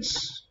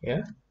students.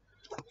 Yeah,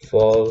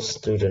 for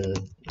student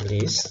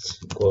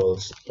list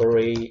equals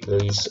array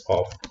list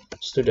of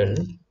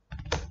student,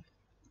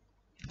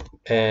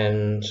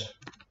 and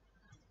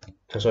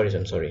I'm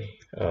sorry,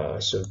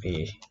 should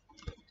be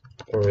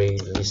array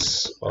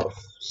list of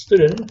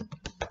student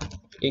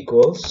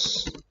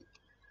equals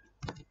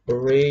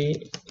array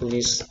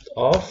list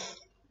of,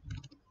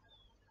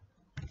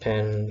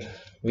 and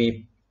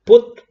we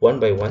put one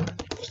by one,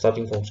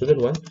 starting from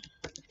student 1,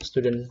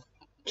 student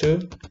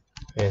 2,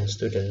 and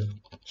student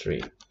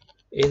 3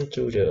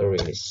 into the array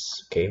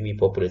list. Okay, we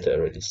populate the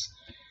array list,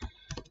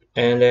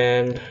 and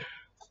then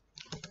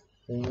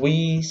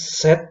we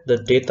set the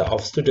data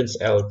of students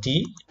LD,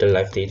 the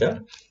live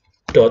data,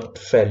 dot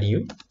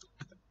value.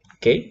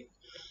 Okay,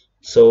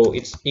 so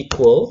it's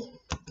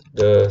equal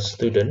the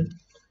student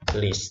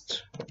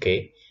list.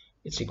 Okay,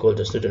 it's equal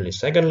to student list.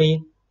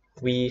 Secondly,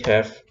 we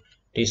have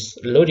this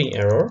loading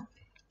error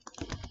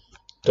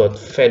dot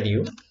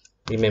value.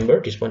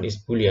 Remember, this one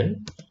is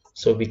boolean,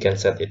 so we can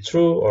set it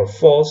true or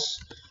false,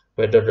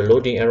 whether the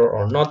loading error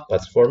or not.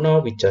 But for now,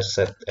 we just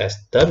set as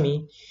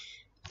dummy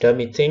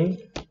thing,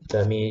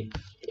 dummy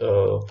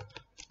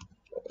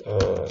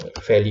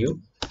value.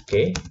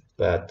 Okay,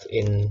 but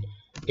in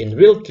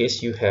real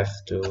case, you have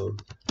to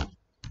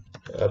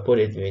put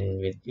it in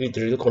with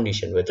real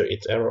condition, whether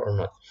it's error or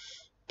not.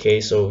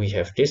 Okay, so we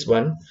have this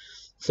one.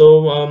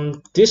 So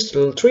this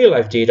 3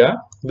 live data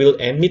will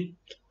emit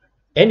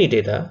any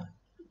data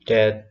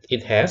that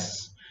it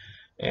has,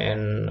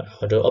 and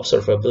the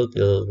observable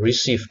will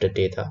receive the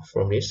data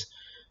from this.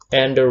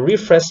 And the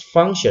refresh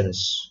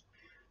functions,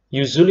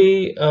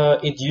 usually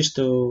it used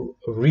to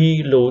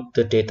reload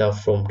the data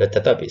from the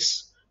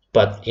database,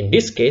 but in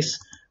this case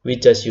we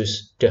just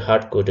use the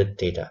hard-coded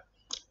data.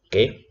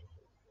 Okay,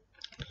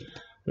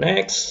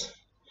 next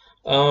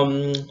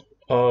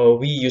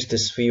we use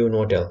this view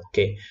model.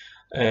 Okay,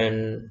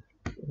 and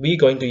we're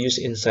going to use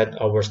inside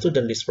our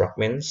student list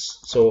fragments.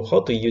 So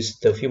how to use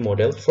the view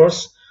model?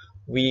 First,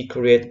 we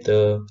create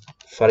the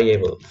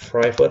variable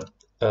private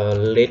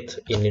let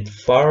init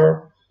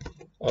var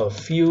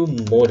view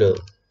model,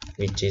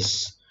 which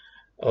is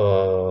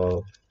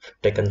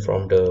taken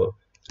from the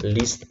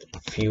list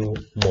view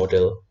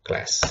model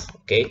class.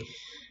 Okay,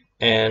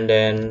 and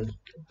then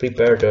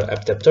prepare the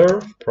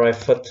adapter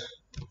private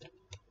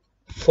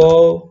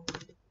for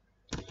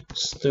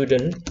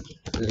student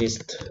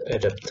list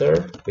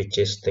adapter, which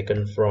is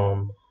taken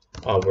from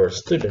our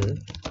student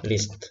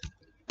list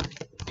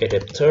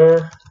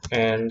adapter,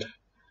 and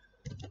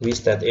we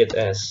set it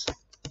as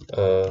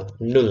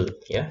null.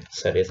 Yeah,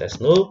 set it as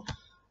null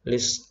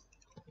list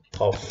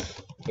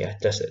of, yeah,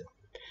 that's it.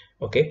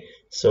 Okay,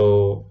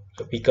 so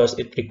because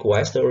it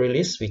requires the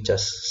release, we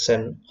just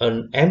send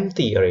an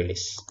empty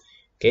release.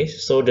 Okay,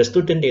 so the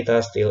student data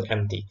is still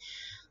empty.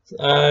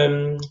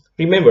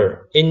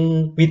 Remember,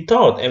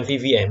 without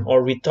MVVM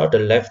or without the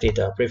live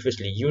data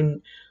previously,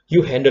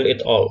 you handle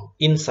it all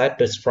inside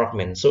this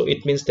fragment. So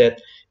it means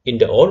that in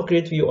the on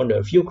create view, on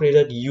the view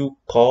created, you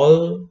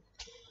call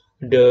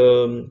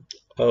the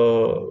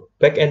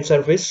backend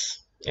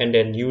service, and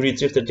then you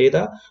retrieve the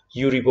data,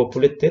 you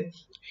repopulate it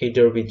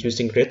either with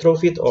using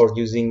retrofit or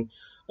using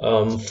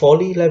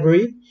Foley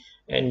library,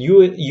 and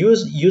you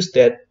use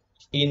that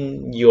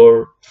in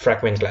your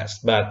fragment class.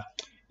 But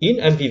in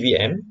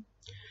MVVM,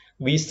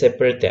 we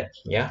separate that.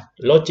 Yeah,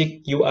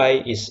 logic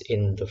UI is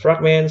in the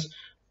fragments,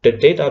 the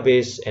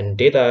database and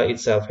data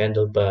itself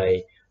handled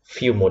by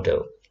view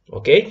model.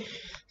 Okay,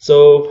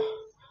 so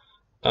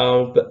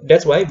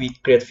that's why we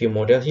create view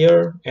model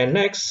here. And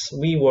next,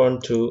 we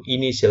want to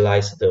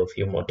initialize the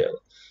view model.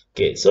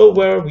 Okay, so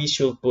where we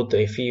should put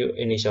the view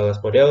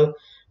initialize model,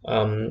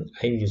 I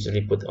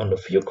usually put on the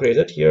view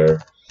created here.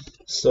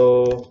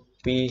 So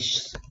we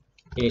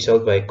initial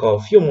by call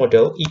view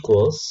model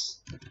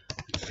equals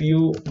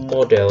view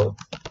model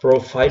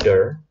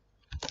provider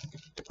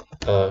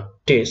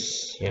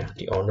this, yeah,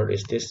 the owner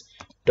is this,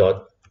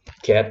 dot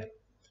get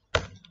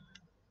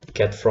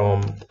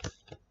from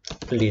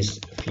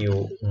list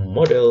view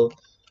model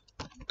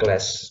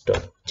class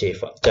dot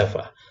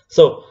java.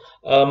 So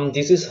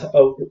this is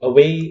a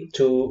way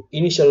to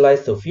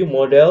initialize the view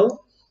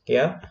model.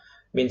 Yeah,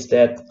 means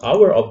that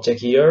our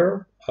object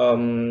here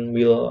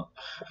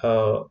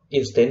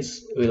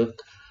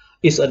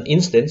is an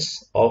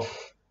instance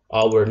of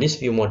our list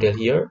view model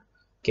here.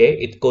 Okay,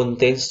 it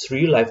contains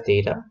 3 live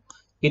data.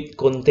 It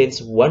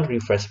contains 1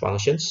 refresh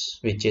functions,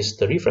 which is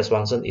the refresh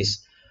function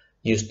is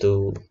used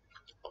to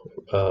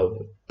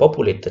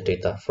populate the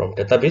data from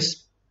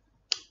database.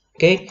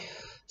 Okay,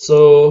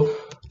 so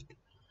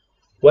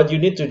what you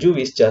need to do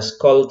is just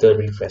call the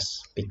refresh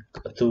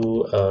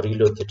to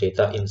reload the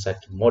data inside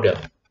the model,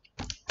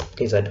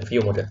 inside the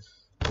view model.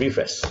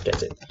 Refresh,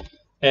 that's it.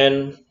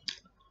 And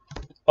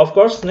of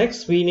course,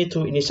 next we need to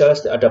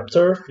initialize the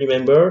adapter.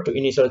 Remember, to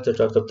initialize the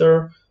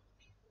adapter,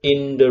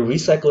 in the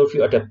recycle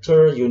view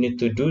adapter, you need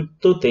to do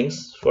two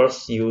things.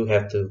 First, you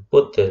have to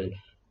put the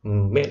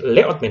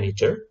layout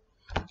manager.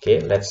 Okay,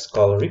 let's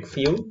call rig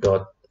view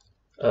dot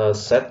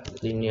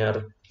set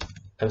linear.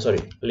 I'm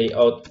sorry,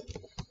 layout.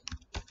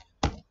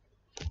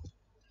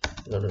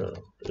 No.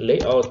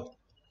 Layout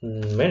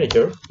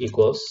manager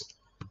equals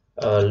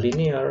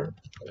linear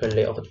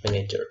layout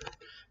manager.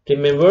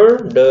 Remember,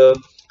 the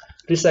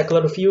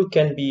recycler view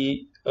can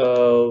be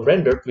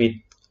rendered with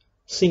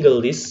single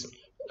list,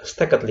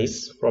 stacked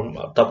list from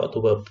top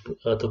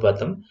to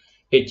bottom.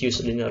 It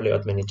uses linear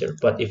layout manager,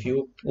 but if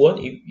you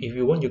want,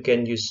 you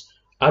can use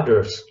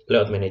others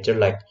layout manager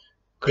like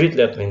grid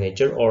layout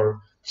manager or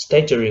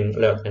staggering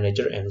layout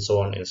manager, and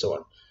so on and so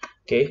on.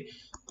 Okay.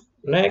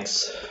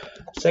 Next,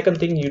 second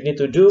thing you need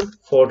to do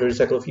for the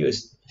recycle view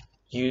is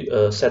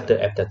you set the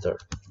adapter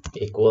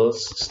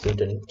equals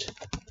student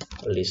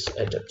list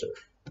adapter.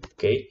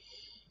 Okay.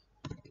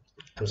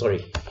 I'm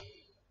sorry.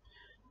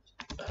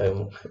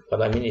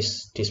 What I mean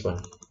is this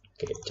one.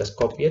 Okay, just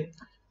copy it,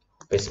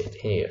 paste it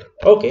here.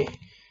 Okay,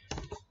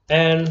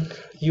 and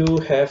you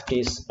have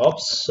this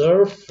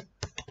observe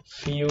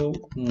view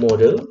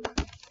model.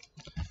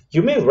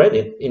 You may write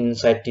it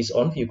inside this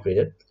on view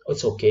created.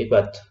 It's okay,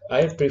 but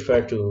I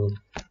prefer to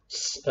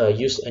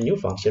use a new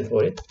function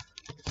for it.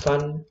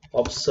 Fun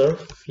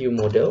observe view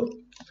model.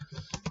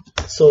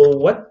 So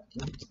what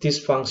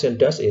this function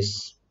does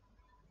is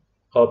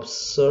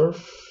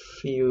observe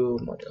view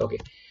model. Okay.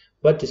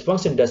 What this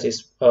function does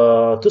is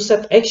to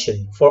set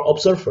action for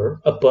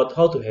observer about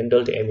how to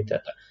handle the emit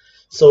data.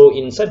 So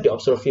inside the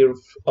observe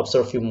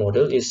view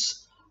model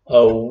is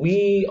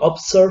we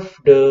observe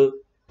the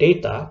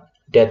data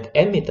that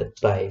emitted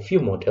by view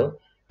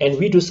model, and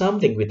we do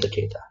something with the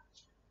data.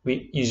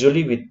 We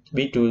usually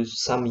we do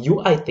some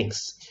UI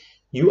things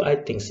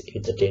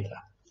with the data.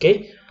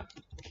 Okay.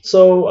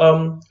 So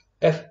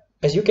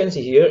as you can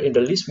see here in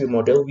the list view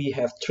model, we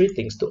have three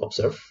things to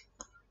observe: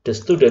 the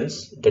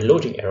students, the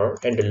loading error,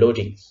 and the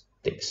loading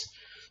things.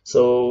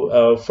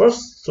 So first,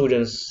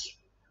 students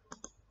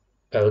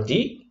LD.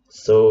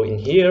 So in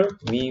here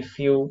we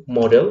view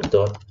model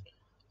dot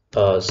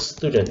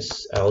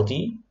students LD.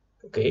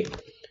 Okay,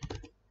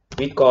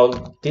 we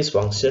call this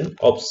function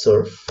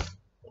observe.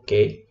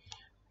 Okay,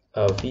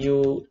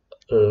 view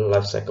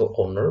lifecycle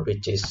owner,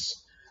 which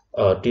is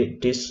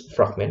this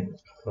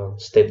fragment,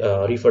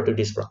 refer to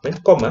this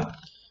fragment, comma,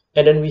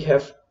 and then we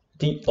have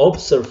the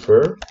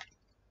observer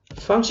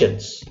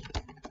functions.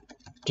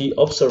 The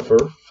observer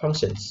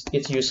functions,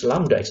 it uses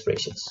lambda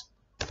expressions.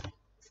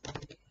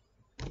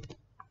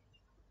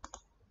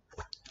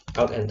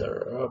 Alt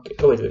enter. Okay.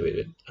 Oh,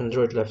 wait.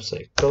 Android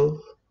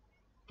lifecycle.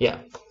 Yeah,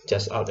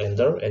 just alt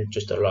enter and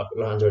choose the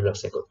Android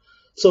lifecycle.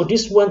 So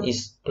this one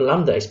is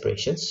lambda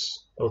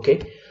expressions.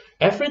 Okay.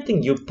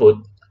 Everything you put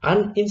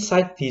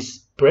inside this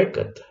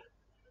bracket,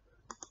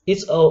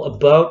 it's all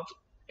about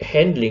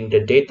handling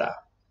the data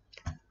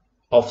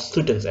of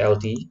students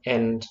LD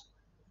and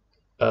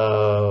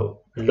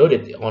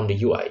loaded on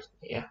the UI,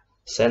 yeah,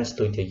 sends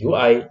to the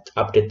UI,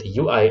 update the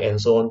UI, and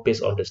so on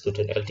based on the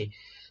student LD.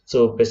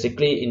 So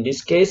basically, in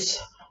this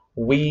case,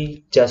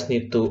 we just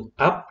need to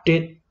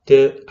update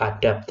the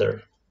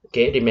adapter.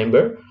 Okay,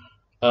 remember,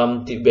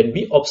 when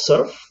we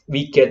observe,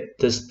 we get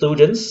the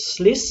students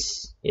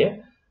list, yeah,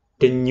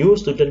 the new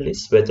student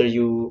list, whether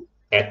you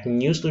add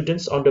new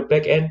students on the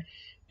back end,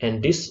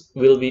 and this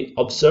will be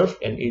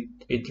observed, and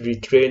it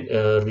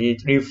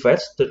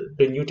refresh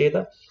the new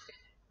data.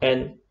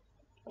 And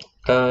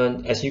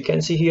as you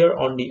can see here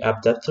on the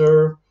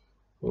adapter,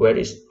 where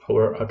is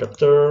our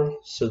adapter?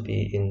 Should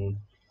be in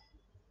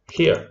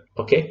here.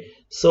 Okay,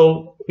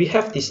 so we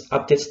have this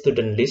update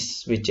student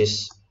list, which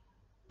is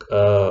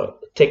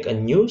take a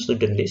new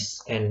student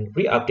list and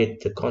re-update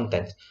the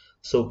content.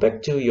 So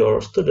back to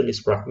your student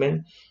list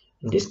fragment.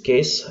 In this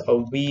case,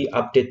 we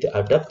update the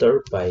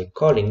adapter by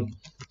calling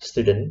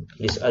student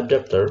list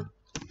adapter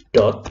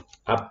dot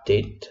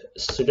update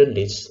student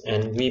list,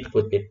 and we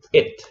put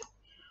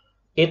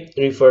it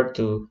referred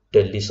to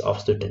the list of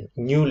student,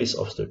 new list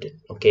of student.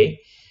 Okay,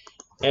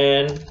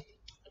 and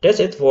that's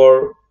it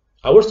for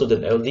our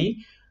student LD.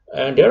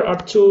 And there are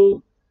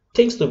two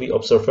things to be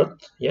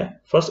observed. Yeah,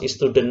 first is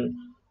student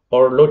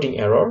or loading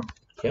error.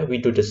 Yeah, we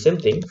do the same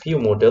thing, view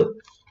model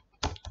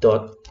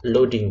dot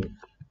loading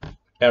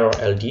error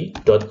LD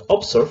dot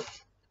observe,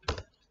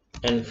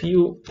 and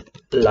view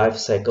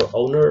lifecycle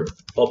owner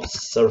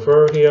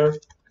observer here.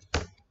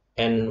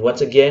 And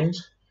once again,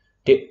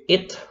 the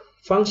it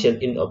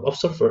function in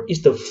observer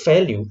is the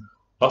value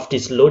of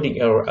this loading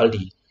error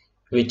LD,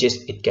 which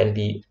is it can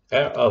be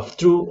of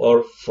true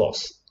or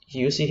false.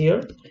 You see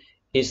here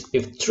is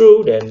if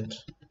true, then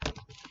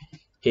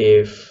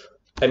if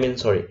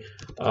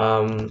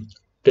the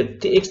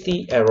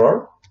txt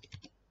error,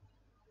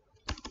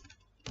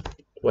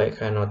 why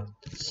cannot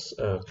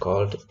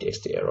call the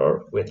txt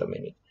error? Wait a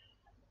minute.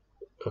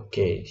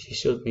 Okay, it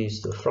should be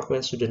the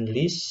fragment student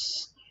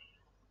list.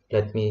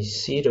 Let me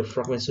see the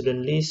fragment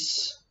student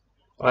list.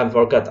 I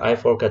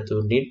forgot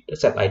to need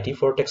set ID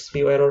for text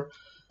view error.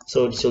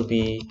 So this will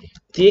be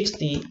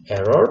txt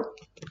error.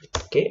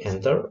 Okay,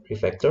 enter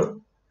refactor.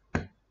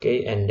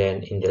 Okay, and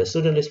then in the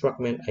student list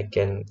fragment I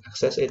can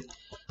access it.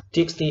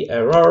 Txt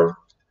error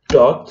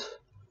dot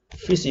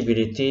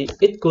visibility.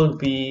 It could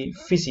be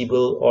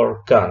visible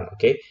or gone.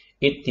 Okay,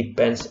 it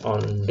depends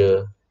on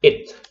the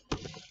it.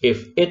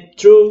 If it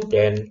true,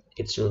 then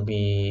it will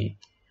be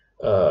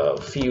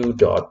view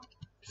dot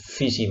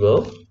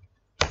visible.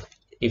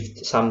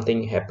 If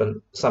something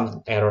happen,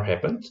 some error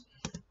happens,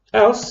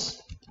 else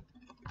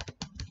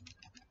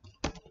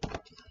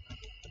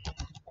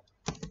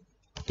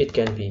it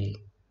can be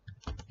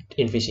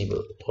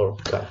invisible or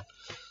gone.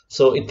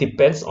 So it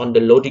depends on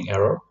the loading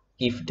error.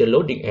 If the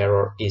loading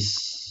error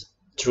is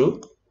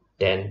true,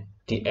 then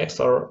the text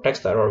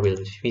error will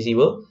be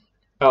visible,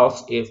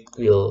 else it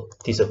will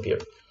disappear.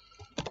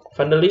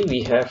 Finally,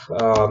 we have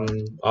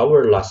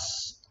our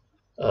last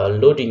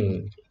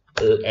loading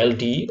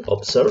LD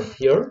observe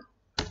here.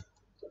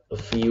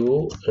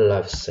 View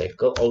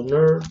lifecycle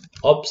owner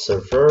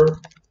observer.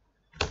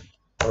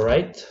 All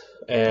right,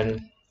 and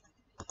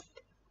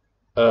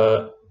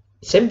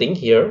same thing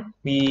here.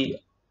 We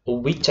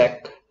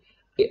check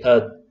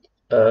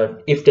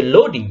if the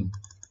loading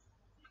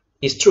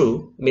is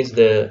true, means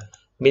the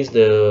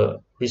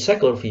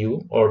recycle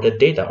view or the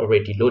data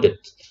already loaded,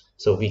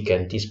 so we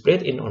can display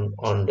it in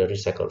on the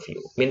recycle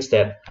view. Means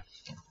that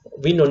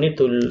we no need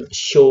to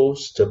show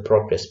the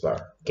progress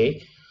bar.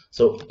 Okay,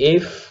 so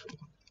if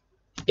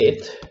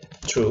it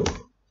true,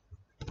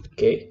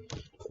 okay,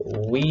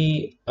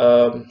 we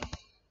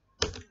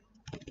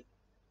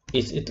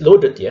is it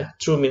loaded? Yeah,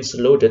 true means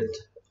loaded.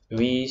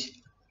 We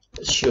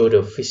show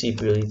the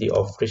visibility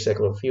of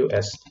recycle view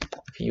as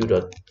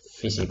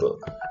view.visible,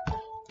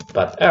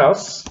 but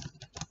else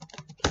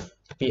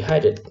we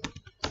hide it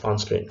on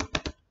screen.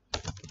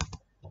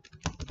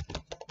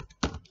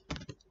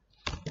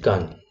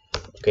 Gone.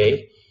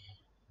 Okay,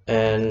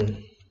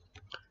 and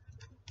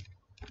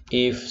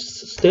if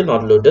still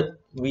not loaded,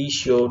 we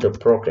show the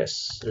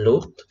progress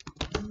load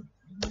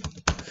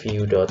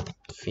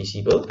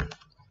view.visible,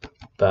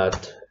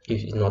 but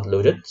if it's not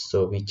loaded,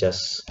 so we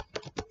just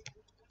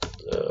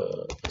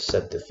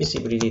set the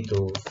visibility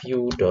to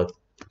view.gone.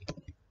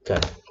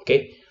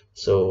 Okay,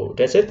 so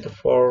that's it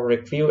for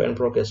review and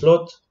progress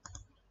load.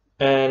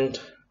 And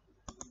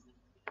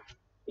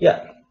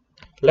yeah,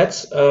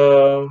 let's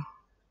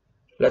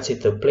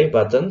hit the play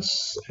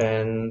buttons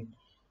and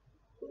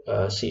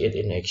see it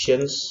in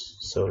actions.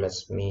 So let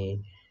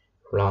me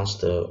launch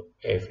the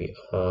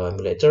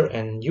emulator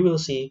and you will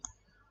see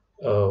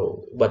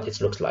what it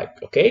looks like.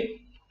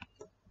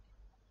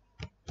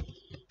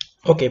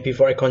 Okay,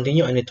 before I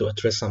continue, I need to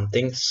address some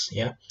things.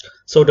 Yeah,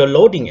 so the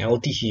loading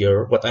LD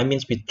here, what I mean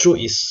with true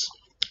is,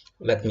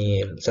 let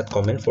me set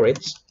comment for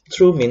it.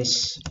 True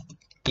means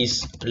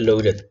is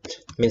loaded,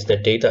 means the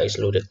data is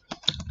loaded,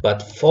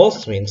 but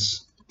false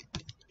means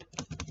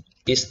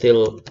is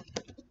still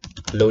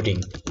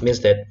loading, means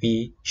that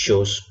we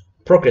shows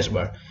progress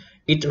bar.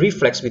 It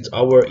reflects with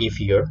our if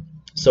here.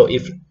 So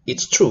if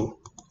it's true,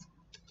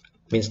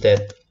 means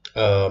that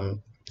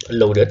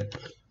loaded.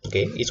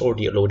 Okay, it's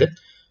already loaded,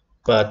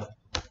 but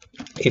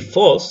if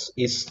false,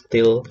 is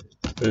still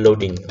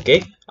loading.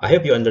 Okay, I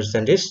hope you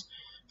understand this.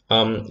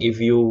 If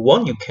you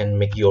want, you can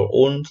make your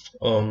own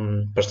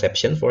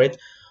perception for it,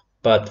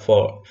 but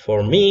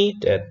for me,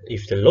 that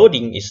if the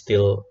loading is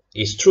still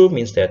is true,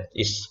 means that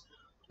is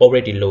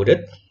already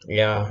loaded.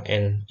 Yeah,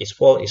 and it's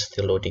false, is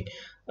still loading.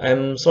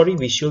 I'm sorry,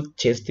 we should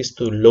change this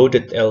to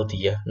loaded LD,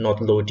 yeah,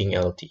 not loading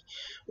LD.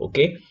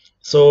 Okay,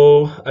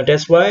 so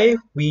that's why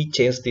we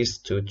change this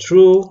to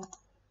true,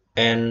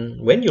 and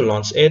when you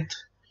launch it,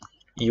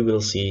 you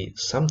will see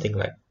something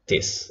like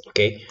this.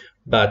 Okay,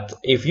 but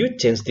if you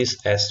change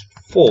this as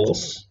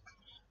false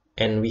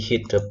and we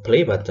hit the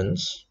play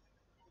buttons,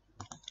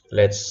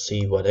 let's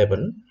see what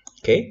happened.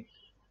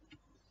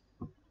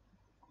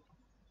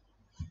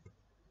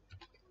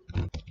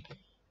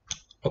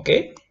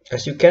 Okay,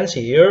 as you can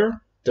see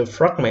here, the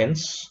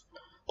fragments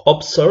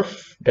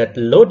observe that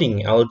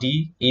loading LD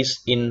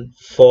is in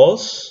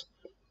false.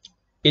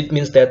 It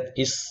means that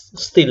it's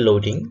still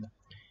loading,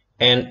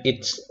 and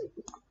it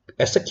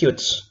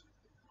executes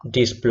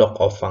this block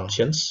of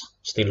functions,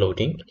 still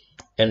loading,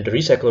 and the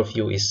recycle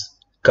view is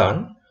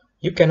gone.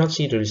 You cannot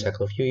see the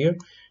recycle view here,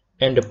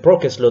 and the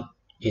progress load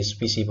is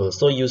visible,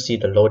 so you see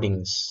the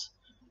loadings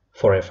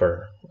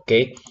forever.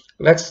 Okay,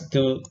 let's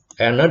do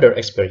another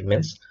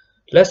experiment.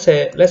 Let's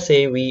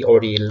say we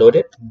already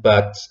loaded,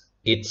 but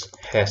it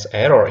has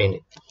error in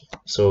it,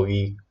 so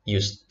we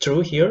use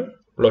true here,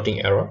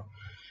 loading error,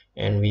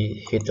 and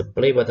we hit the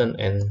play button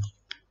and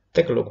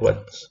take a look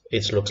what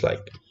it looks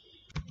like.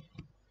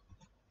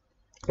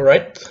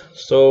 Alright,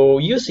 so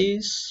you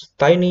see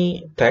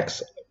tiny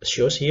text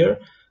shows here,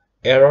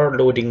 error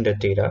loading the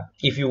data.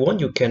 If you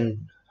want, you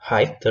can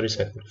hide the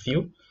recycle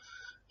view,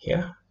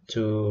 yeah,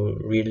 to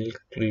really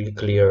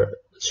clear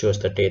shows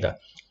the data.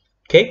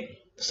 Okay,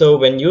 so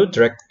when you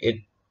drag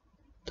it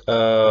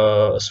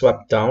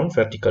swipe down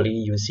vertically,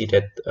 you see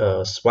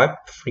that swipe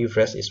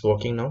refresh is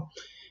working now,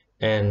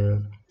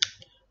 and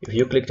If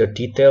you click the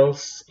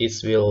details, it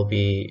will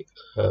be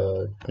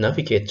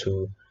navigate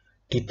to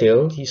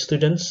detail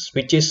students,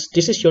 which is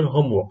this is your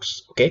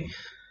homeworks. Okay,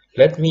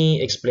 let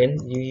me explain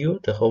you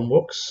the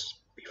homeworks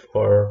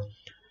before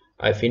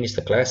I finish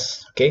the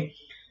class. Okay,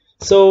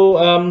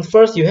 so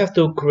first you have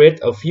to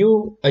create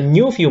a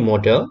new view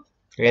model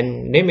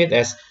and name it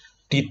as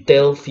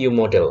detail view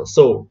model.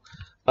 So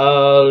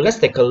let's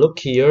take a look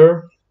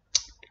here,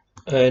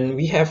 and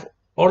we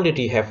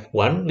already have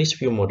one list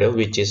view model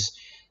which is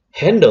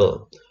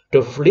handle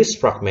the list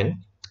fragment,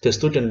 the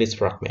student list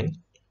fragment.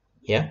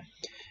 Yeah,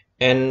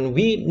 and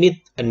we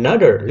need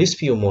another list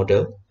view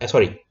model.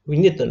 We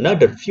need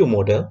another view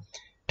model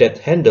that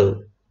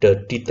handle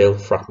the detail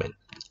fragment.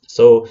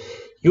 So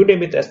you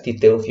name it as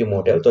detail view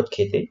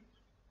model.kt,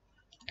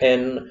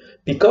 and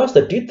because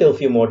the detail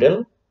view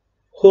model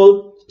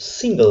holds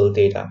single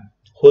data,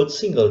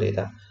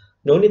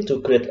 no need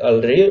to create a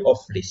array of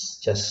lists,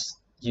 just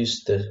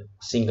use the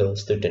single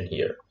student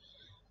here.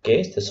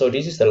 Okay, so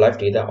this is the live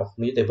data of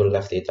mutable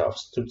live data of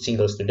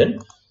single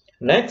student.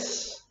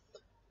 Next,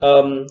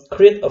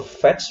 create a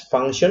fetch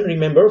function.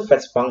 Remember,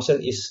 fetch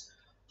function is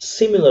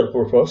similar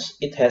purpose.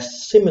 It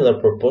has similar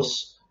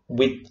purpose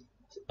with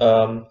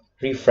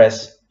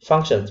refresh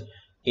functions.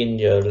 In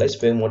your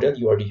list view model,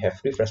 you already have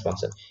refresh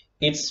function.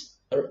 It's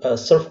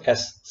serve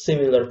as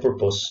similar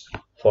purpose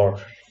for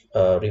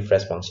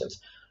refresh functions.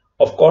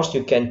 Of course,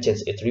 you can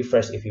change it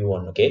refresh if you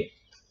want. Okay,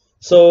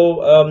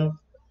 so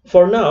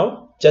for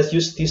now, just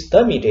use this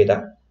dummy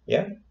data.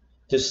 Yeah,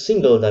 just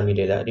single dummy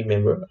data.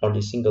 Remember,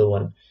 only single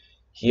one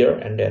here,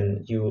 and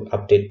then you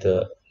update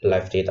the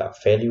live data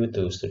value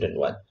to student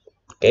one.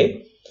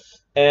 Okay,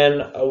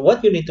 and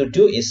what you need to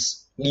do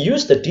is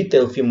use the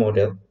detail view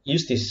model.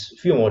 Use this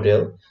view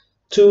model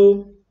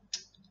to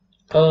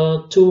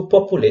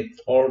populate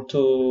or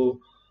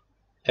to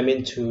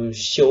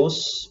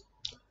shows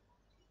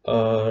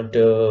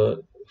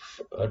the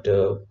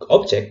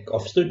object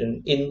of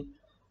student in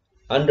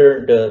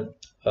under the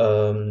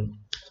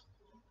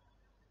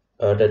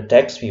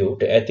text view,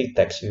 the edit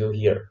text view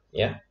here.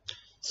 Yeah,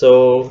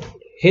 so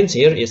hints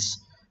here is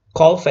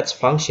call fetch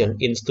function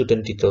in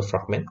student detail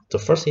fragment, the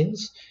first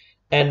hints,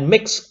 and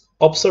makes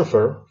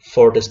observer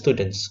for the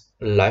students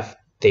live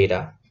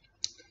data.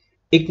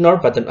 Ignore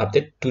button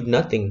update, do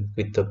nothing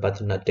with the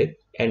button update,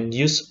 and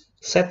use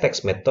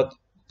setText method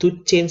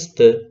to change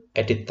the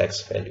edit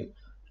text value.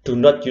 Do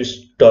not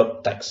use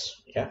dot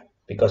text, yeah,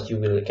 because you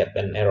will get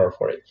an error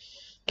for it.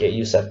 Okay,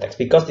 use setText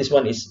because this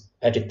one is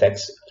edit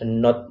text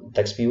and not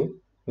text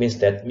view, means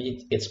that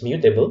it's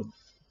mutable.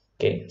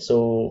 Okay,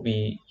 so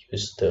we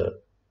use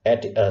the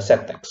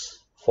setText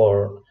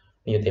for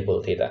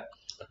mutable data.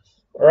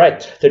 All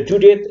right, the due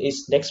date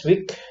is next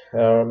week.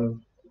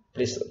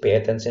 Please pay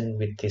attention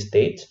with this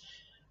date.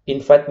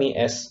 Invite me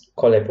as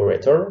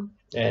collaborator,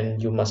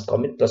 and you must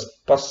commit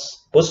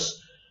plus push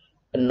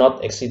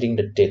not exceeding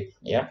the date.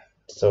 Yeah,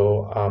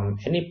 so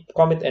any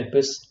commit and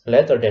push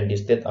later than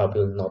this date, I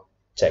will not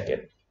check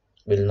it.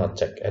 Will not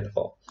check at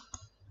all.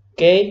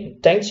 Okay,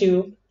 thank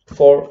you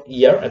for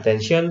your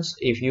attention.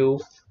 If you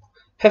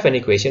have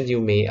any questions,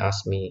 you may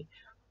ask me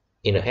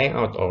in a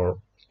hangout or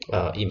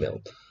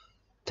email.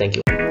 Thank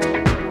you.